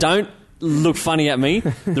 Now, don't look funny at me.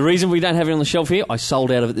 The reason we don't have it on the shelf here, I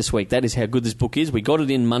sold out of it this week. That is how good this book is. We got it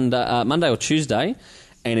in Monday or Tuesday,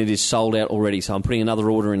 and it is sold out already. So I'm putting another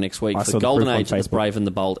order in next week for Golden Age, The Brave and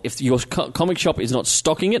the Bold. If your comic shop is not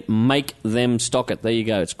stocking it, make them stock it. There you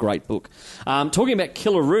go. It's a great book. Talking about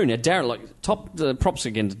Killaroo now, Darren, props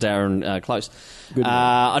again to Darren Close.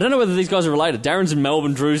 I don't know whether these guys are related. Darren's in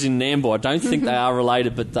Melbourne, Drew's in Nambour. I don't think they are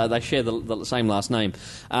related, but they share the same last name.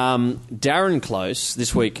 Darren Close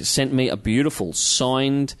this week sent me a beautiful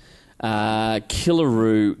signed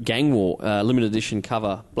Killaroo Gang War limited edition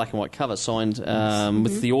cover, black and white cover, signed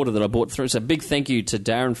with the order that I bought through. So big thank you to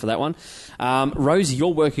Darren for that one. Rosie, you're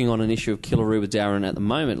working on an issue of Killaroo with Darren at the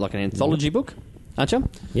moment, like an anthology book, aren't you?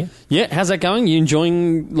 Yeah. Yeah, how's that going? You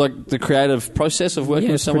enjoying the creative process of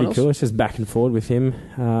working with someone else? It's pretty cool. It's just back and forward with him.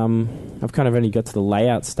 I've kind of only got to the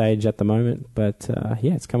layout stage at the moment, but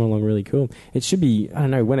it's coming along really cool. It should be, I don't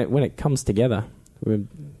know, when it comes together,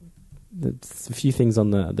 there's a few things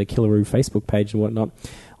on the Killaroo Facebook page and whatnot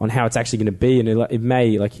on how it's actually going to be, and it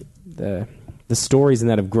may, the stories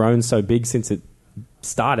and that have grown so big since it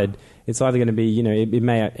started. It's either going to be, it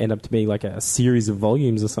may end up to be like a series of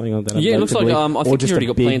volumes or something like that. Yeah, it looks like I think he's already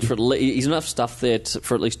got plans for he's enough stuff there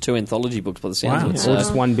for at least 2 anthology books by the sounds of it. Or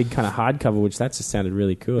just one big kind of hardcover, which that just sounded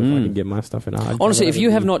really cool. If I could get my stuff in a hardcover. Honestly, if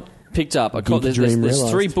you have not picked up,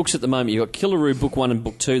 there's 3 books at the moment. You've got Killaroo Book 1 and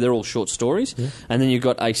Book 2. They're all short stories. Yeah. And then you've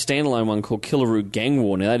got a standalone one called Killaroo Gang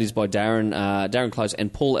War. Now, that is by Darren Close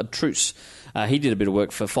and Paul Abstruse. He did a bit of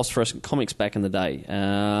work for Phosphorescent Comics back in the day.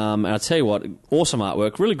 And I'll tell you what, awesome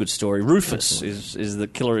artwork, really good story. Rufus is the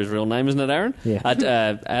Killaroo's real name, isn't it, Aaron? Yeah.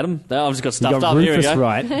 Adam? I've just got stuffed up. Rufus, here we go.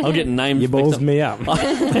 Right. I'm getting names. You balls me up.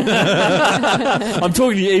 I'm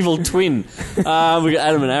talking to your evil twin. We got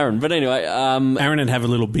Adam and Aaron. But anyway... Aaron would have a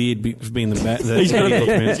little beard being the he's got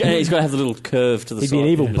to have the little curve to the side. He'd be an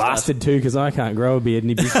evil bastard too, because I can't grow a beard,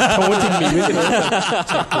 and he'd be taunting me with it.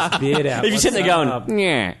 Check this beard out. If you sit there going,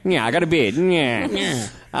 yeah, I got a beard. Yeah.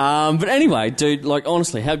 But anyway, dude,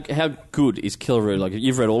 honestly, how good is Killaroo?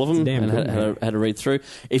 You've read all of them and had a read through.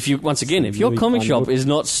 If your comic shop is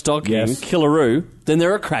not stocking Killaroo, then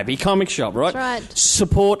they're a crappy comic shop, right? That's right.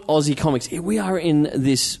 Support Aussie comics. We are in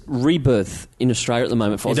this rebirth in Australia at the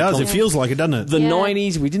moment for Aussie comics. It feels like it, doesn't it? The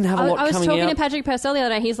 90s, we didn't have a lot coming out. I was talking to Patrick Purcell the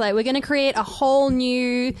other day. He's like, we're going to create a whole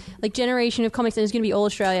new generation of comics, and it's going to be all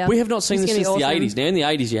Australia. We have not seen this since the 80s. Now, in the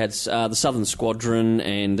 80s, you had the Southern Squadron,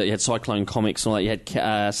 and you had Cyclone Comics, and all that. You had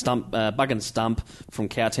Bug and Stump from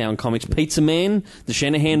Cowtown Comics. Pizza Man, the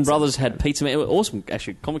Shanahan brothers had Pizza Man. Awesome,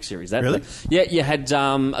 actually, comic series. That really? Yeah, you had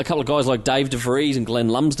a couple of guys like Dave DeVries and Glenn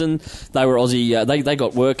Lumsden. They were Aussie. They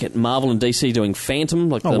got work at Marvel and DC doing Phantom,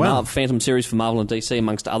 Phantom series for Marvel and DC,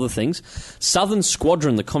 amongst other things. Southern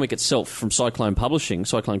Squadron, the comic itself from Cyclone Publishing,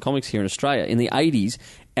 Cyclone Comics here in Australia, in the 80s,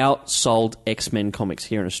 outsold X-Men comics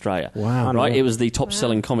here in Australia. Wow. Right? It was the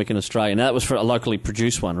top-selling comic in Australia. Now, that was for a locally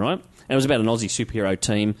produced one, right? And it was about an Aussie superhero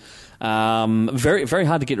team. Very, very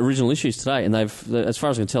hard to get original issues today, and as far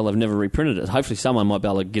as I can tell, they've never reprinted it. Hopefully, someone might be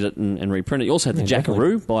able to get it and reprint it. You also had the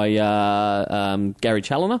Jackaroo by Gary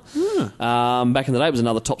Challoner. Back in the day, it was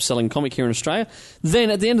another top-selling comic here in Australia. Then,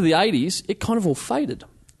 at the end of the 80s, it kind of all faded,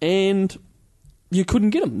 and you couldn't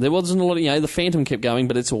get them. There wasn't a lot of, the Phantom kept going,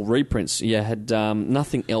 but it's all reprints. You had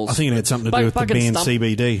nothing else. I think it had something to do with the band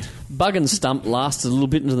CBD. Bug and Stump lasted a little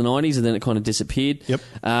bit into the 90s, and then it kind of disappeared. Yep.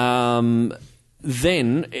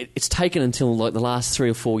 Then it's taken until the last 3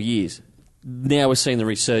 or 4 years. Now we're seeing the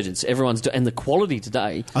resurgence. And the quality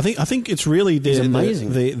today. I think it's really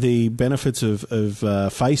amazing. The benefits of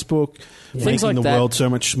Facebook, things making the world so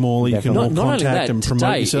much smaller. You can all contact and promote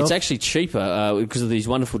today, yourself. It's actually cheaper because of these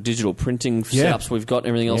wonderful digital printing setups we've got and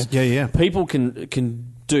everything else. Yeah. People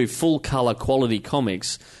can do full colour quality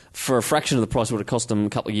comics for a fraction of the price it would have cost them a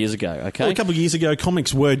couple of years ago, okay? Well, a couple of years ago,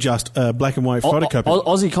 comics were just black and white photocopy.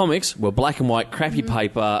 Aussie comics were black and white, crappy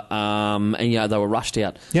paper, and they were rushed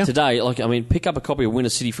out. Yeah. Today, pick up a copy of Winter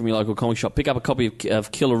City from your local comic shop, pick up a copy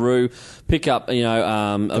of Killaroo, pick up,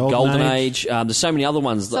 Golden Age. There's so many other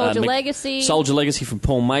ones. Soldier Legacy from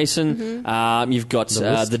Paul Mason. You've got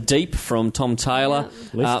The Deep from Tom Taylor.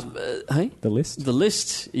 List. The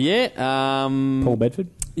List, yeah. Paul Bedford.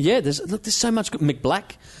 Yeah, there's so much good.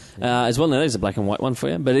 McBlack. As well, now there's a black and white one for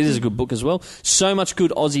you, but it is a good book as well. So much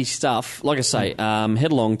good Aussie stuff. Like I say,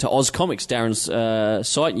 head along to Oz Comics, Darren's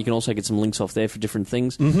site. You can also get some links off there for different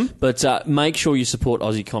things. Mm-hmm. But make sure you support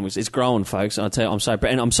Aussie Comics. It's growing, folks. And I tell you,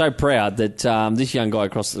 I'm so proud that this young guy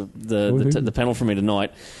across the panel from me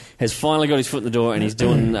tonight has finally got his foot in the door, and he's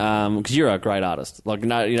doing because you're a great artist. Like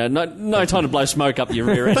no time to blow smoke up your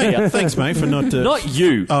rear end. here. Thanks, mate, for not. Not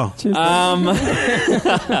you. Oh,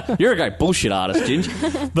 you're a great bullshit artist,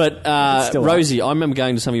 Ginge. But Rosie, I remember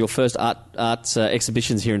going to some of your first art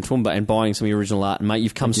exhibitions here in Toowoomba and buying some of your original art. And mate,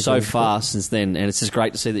 you've come so far since then, and it's just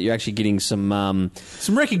great to see that you're actually getting some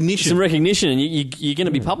recognition. Some recognition, and you're going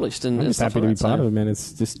to be published. And I'm just happy to be part of it, man.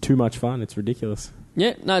 It's just too much fun. It's ridiculous.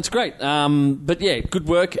 Yeah, no, it's great. But yeah, good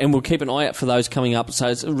work, and we'll keep an eye out for those coming up. So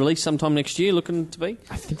it's released sometime next year, looking to be?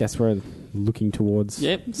 I think that's where I'm looking towards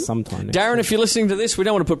sometime next Darren, year. if you're listening to this, we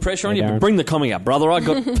don't want to put pressure on you, but bring the comic up, brother. I've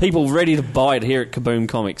got people ready to buy it here at Kaboom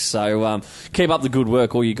Comics. So keep up the good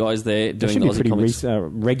work, all you guys there doing there Aussie should be comics. pretty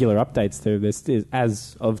regular updates too.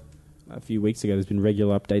 As of a few weeks ago, there's been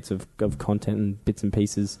regular updates of content and bits and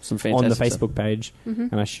pieces on the Facebook page,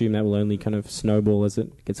 and I assume that will only kind of snowball as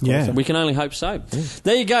it gets closer. Yeah, we can only hope so. Yeah.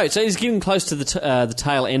 There you go. So it's getting close to the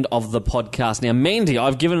tail end of the podcast. Now, Mandy,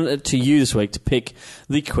 I've given it to you this week to pick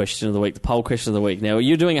the question of the week, the poll question of the week. Now,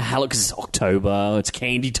 you're doing a Halloween because it's October, it's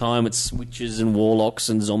candy time, it's witches and warlocks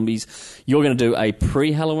and zombies. You're going to do a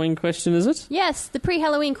pre-Halloween question, is it? Yes, the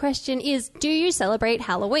pre-Halloween question is, do you celebrate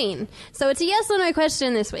Halloween? So it's a yes or no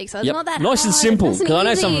question this week, so it's not that nice hard. and simple, because I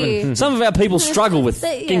know some of our people struggle with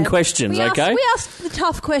questions, we okay? We ask the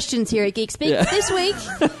tough questions here at Geek Speak. Yeah. This week,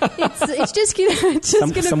 it's just going to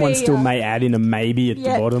be... Someone still may add in a maybe at the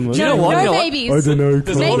bottom. Do you know what? No babies. I don't know.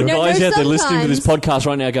 There's a lot of guys out there listening to this podcast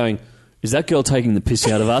right now going, is that girl taking the piss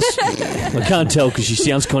out of us? I can't tell because she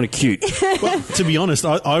sounds kind of cute. Well, to be honest,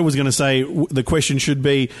 I was going to say the question should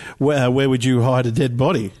be, where would you hide a dead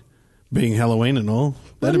body? Being Halloween and all.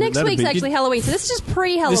 Well, next week's actually Halloween, so this is just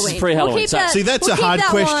pre-Halloween. This is pre-Halloween. We'll that's a hard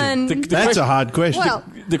question. That's a hard question. Well,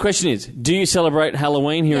 the question is, do you celebrate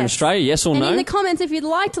Halloween here in Australia, yes or no? And in the comments, if you'd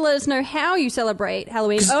like to let us know how you celebrate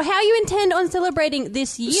Halloween, or how you intend on celebrating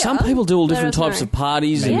this year. Some people do all different types of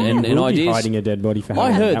parties and ideas. Hiding a dead body for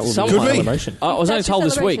Halloween. I heard someone... celebration. I was only told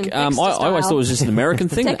this week. I always thought it was just an American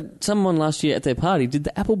thing. Someone last year at their party did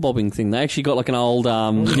the apple bobbing thing. They actually got like an old,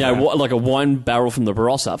 like a wine barrel from the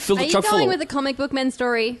Barossa. Are you going with the comic book men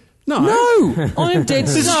story? No, I am dead.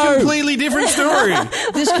 This is a completely different story.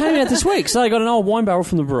 This came out this week. So they got an old wine barrel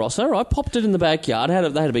from the Barossa. Right, popped it in the backyard. They had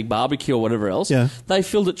a big barbecue or whatever else. Yeah. They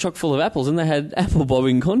filled it chock full of apples, and they had apple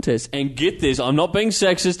bobbing contests. And get this, I'm not being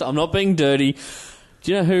sexist. I'm not being dirty.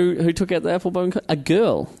 Do you know who took out the apple bobbing contest? A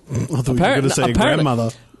girl. I thought you were going to say a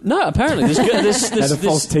grandmother. No, apparently this the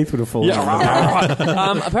false teeth would have fallen.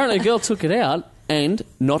 Apparently a girl took it out, and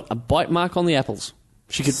not a bite mark on the apples.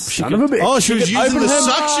 She could of a bitch. Oh, she was using the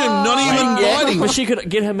suction, not even biting. But she could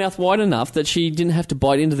get her mouth wide enough that she didn't have to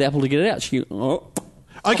bite into the apple to get it out.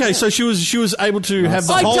 Okay, so she was able to have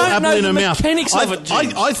the whole apple in her mouth.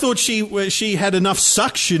 I thought she had enough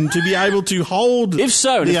suction to be able to hold. If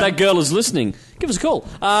so, and if that girl is listening, give us a call.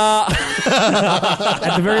 At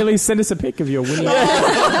the very least, send us a pic of your winning. Or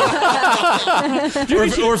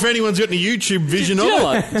if anyone's got any YouTube vision of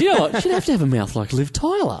it. Do you know what? She'd have to have a mouth like Liv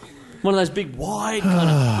Tyler. One of those big, wide kind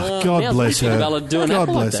of... God bless her. God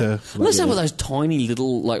bless her. Unless they were those tiny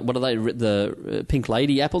little, like, what are they, the Pink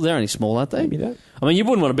Lady apples? They're only small, aren't they? Maybe that. I mean, you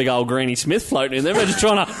wouldn't want a big old Granny Smith floating in there. They're just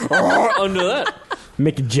trying to... under that.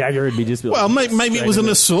 Mick Jagger would be just... Well, maybe it was an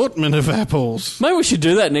assortment of apples. Maybe we should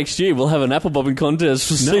do that next year. We'll have an apple bobbing contest.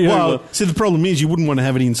 See, the problem is you wouldn't want to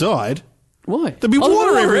have it inside. Why? There'd be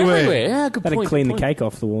water everywhere. Yeah, good point. That'd clean the cake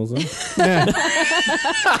off the walls, though. Yeah.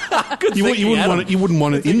 You wouldn't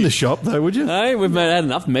want it in the shop, though, would you? Hey, we've had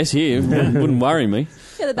enough mess here. Wouldn't worry me.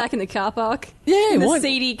 Yeah, they're back in the car park. Yeah, in the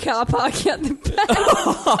seedy car park out the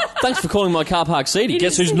back. Thanks for calling my car park seedy.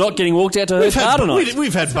 Guess who's not getting walked out to her car tonight?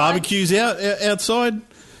 We've had barbecues outside.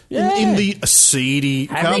 Yeah. In the seedy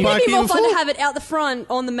car park. It'd be more fun to have it out the front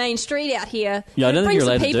on the main street out here. Yeah, I don't think you're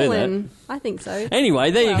allowed to do that. I think so.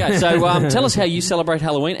 Anyway, there you go. So tell us how you celebrate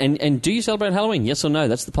Halloween, and do you celebrate Halloween? Yes or no?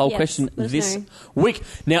 That's the poll question this week.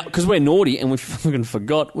 Now, because we're naughty and we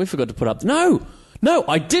forgot to put up... No,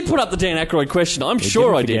 I did put up the Dan Aykroyd question. I'm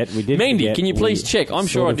sure I did. Mandy, can you please check? I'm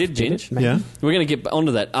sure I did, Ginge. Yeah. We're going to get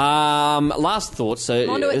onto that. Last thoughts.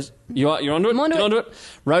 So onto it. You're onto it? I'm onto it.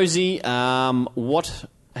 Rosie, what...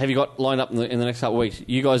 have you got lined up in the next couple of weeks?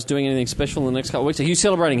 You guys doing anything special in the next couple of weeks? Are you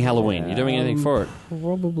celebrating Halloween? You doing anything for it?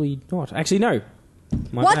 Probably not. Actually, no.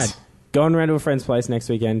 What? Bad. Going around to a friend's place next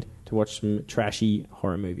weekend to watch some trashy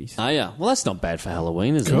horror movies. Oh, yeah. Well, that's not bad for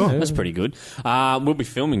Halloween, is Cool. it? That's pretty good. We'll be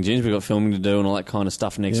filming, Ginge. We've got filming to do and all that kind of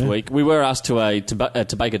stuff next week. We were asked to bake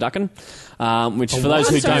a ducken, which, for those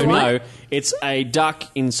who don't know, it's a duck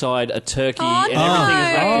inside a turkey and everything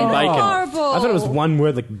is wrapped in bacon. Horrible. Oh. I thought it was one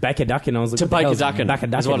word, like bacon. I was like, To what the hell bacon is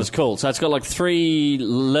duckin is what it's called. So it's got like 3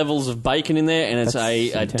 levels of bacon in there, and it's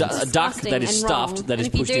a duck Disgusting that is and stuffed, wrong. that is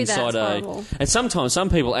And if you pushed do that, inside it's horrible. And sometimes some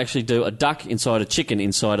people actually do a duck inside a chicken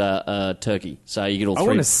inside a turkey. So you get all 3 I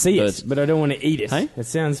want to see birds. it, but I don't want to eat it. Hey? It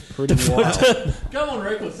sounds pretty wild. Go on,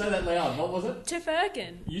 Rick, say that loud. What was it?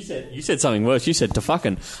 Tofurkin. You said something worse. You said to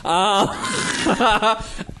fucking.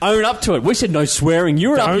 Own up to it. We said no swearing.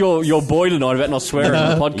 You were up your boy tonight about not swearing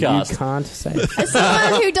on the podcast. You can't say it. As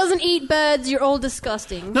someone who doesn't eat birds, you're all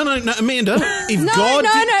disgusting. No, Amanda. If No, God,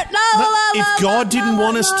 no, no, if God didn't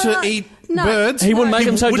want us to eat No. birds, He wouldn't make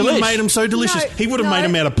them so wouldn't have delish. made them so delicious. No, He would have no. made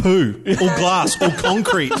them out of poo or glass or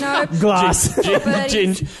concrete. No. Glass.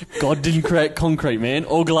 Ginge, God didn't create concrete, man,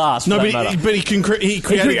 or glass. No, for but that matter. he created the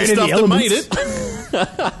created stuff the that made elements.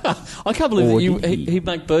 it. I can't believe Or that he'd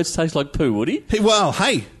make birds taste like poo, would he? Well,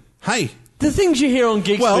 hey. The things you hear on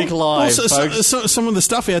Geek Well, Speak Live, also, folks. some of the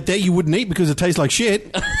stuff out there you wouldn't eat because it tastes like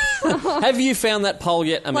shit. Have you found that poll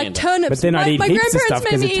yet, Amanda? Like turnips. But then I'd eat my heaps of grandparents stuff made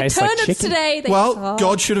 'cause me it eat tastes like turnips chicken. today. They Well, suck.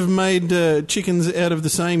 God should have made chickens out of the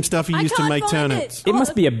same stuff he I used to can't make find turnips. It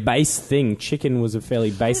must be a base thing. Chicken was a fairly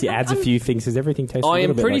base. He adds a few things because everything tastes a I little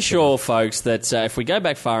am bit pretty like sure, folks, that if we go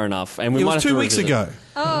back far enough, and we It might was have 2 to weeks revisit- ago.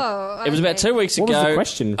 Oh, It was about 2 weeks What ago. was the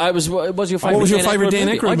question? It was your favorite. What was your favourite Dan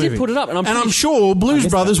movie? Aykroyd I movie? did put it up, and I'm sure Blues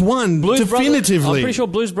Brothers won definitively. I'm pretty sure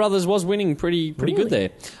Blues Brothers was winning pretty good there.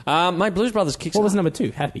 Mate, Blues Brothers kicks. What was number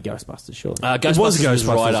 2? Had to be Ghostbusters, surely. Ghostbusters was was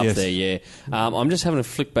right Ghostbusters, up yes. there, yeah. I'm just having a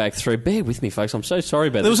flick back through. Bear with me, folks. I'm so sorry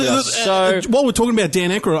about There was this. while we're talking about Dan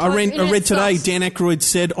Aykroyd, I read today sucks. Dan Aykroyd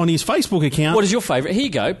said on his Facebook account. What is your favourite? Here you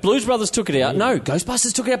go. Blues Brothers took it out. No,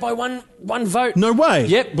 Ghostbusters took it out by one vote. No way.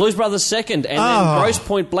 Yep, Blues Brothers second, and then Grosse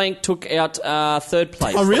Point Blank took out third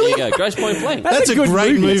place. Oh, really? There you go. Grosse Point Blank. That's a good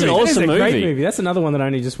great movie. It's an That is awesome a great movie. movie. That's another one that I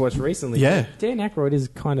only just watched recently. Yeah. Dan Aykroyd is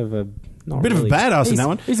kind of a... Not Bit of a really. badass in He's- that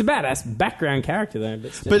one. He's a badass background character, though.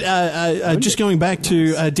 But, still. But just going back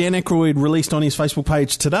to Dan Aykroyd released on his Facebook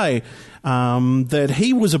page today that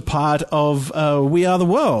he was a part of We Are the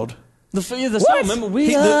World. The song, What? remember? We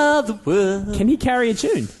He- are the world. Can he carry a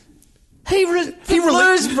tune?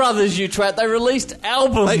 Blues Brothers, you twat. They released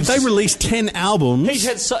albums. They released 10 albums.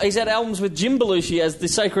 He's had albums with Jim Belushi as the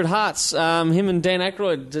Sacred Hearts. Him and Dan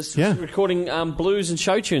Aykroyd just recording blues and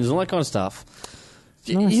show tunes and all that kind of stuff.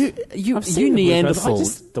 Nice. You I've seen the Blues Brothers. I Neanderthal.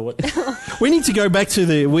 just thought... We need to go back to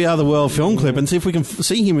the We Are the World film clip and see if we can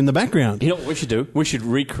see him in the background. You know what we should do? We should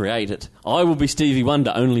recreate it. I will be Stevie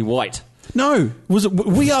Wonder, only white. No, was it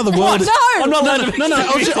We Are the World? no! I'm not allowed to be No,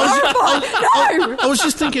 I was, Stevie I was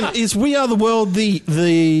just thinking, is We Are the World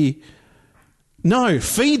the no,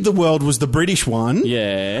 Feed the World was the British one.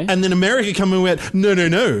 Yeah. And then America coming and went,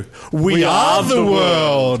 no, we are the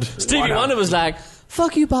world. Stevie Wonder was like,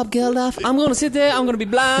 fuck you, Bob Geldof. I'm going to sit there, I'm going to be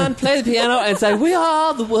blind, play the piano, and say, we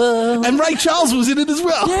are the world. And Ray Charles was in it as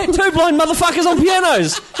well. Yeah, 2 blind motherfuckers on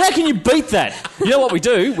pianos. How can you beat that? You know what we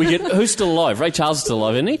do? We get who's still alive? Ray Charles is still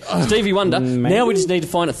alive, isn't he? Stevie Wonder. maybe. Now we just need to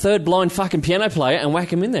find a 3rd blind fucking piano player and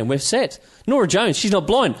whack him in there. We're set. Nora Jones, she's not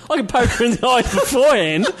blind. I can poke her in the eyes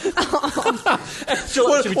beforehand. She'll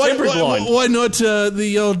be temporary blind. Why not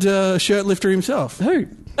the old shirt lifter himself? Who?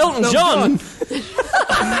 Elton John.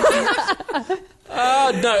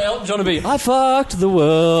 No, Elton John would be, I fucked the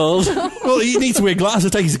world. Well, he needs to wear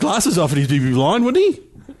glasses, take his glasses off, and he'd be blind, wouldn't he?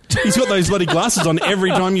 He's got those bloody glasses on every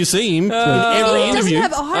time you see him. In every He doesn't interview.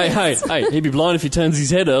 have eyes. Hey, he'd be blind if he turns his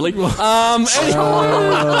head early. Anyway, I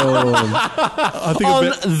think on a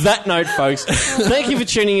bit- that note, folks, thank you for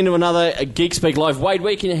tuning into another Geek Speak Live. Wade,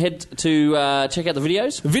 where can you head to check out the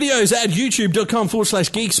videos? videos at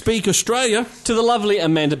youtube.com/Geekspeak Australia. To the lovely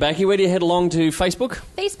Amanda Backey, where do you head along to Facebook?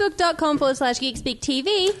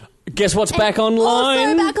 Facebook.com/GeekSpeakTV. Guess what's back online?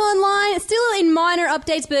 Also back online, still in minor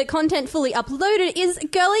updates, but content fully uploaded, is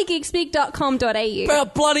girlygeekspeak.com.au.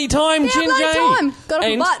 About bloody time, Yeah, Gin bloody Jay. time. Got off the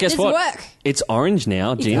And butt. guess This what? work. It's orange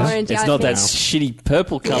now, Gin. orange, It's I not that think. shitty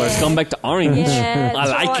purple colour. It's gone back to orange. Yeah, I that's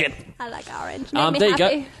like right. it. I like orange. Make me There you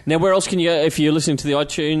happy. go. Now, where else can you go? If you're listening to the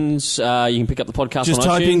iTunes, you can pick up the podcast Just on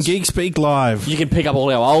type in iTunes. Geekspeak Live. You can pick up all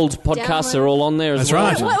our old podcasts. Download. They're all on there as That's well.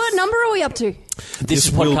 right. What number are we up to? This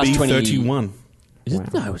is will podcast be 20 31. Is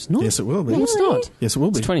it? No, it's not. Yes, it will be. No, it's not. Yes, it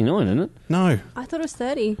will be. It's 29, isn't it? No. I thought it was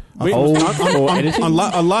 30.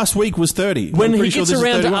 Last week was 30. When I'm he pretty sure gets this is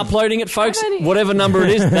around to 31. uploading it, folks, I don't- whatever number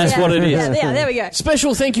it is, that's what it is. Yeah, there we go.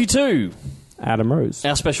 Special thank you to Adam Rose.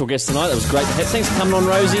 our special guest tonight. That was great to have. Thanks for coming on,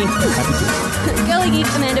 Rosie. Girly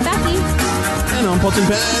Geeks, Amanda Backey. And I'm Pots and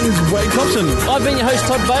Pans, Wade Thompson. I've been your host,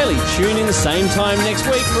 Todd Bailey. Tune in the same time next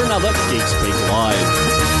week for another Geek Speak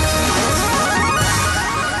Live.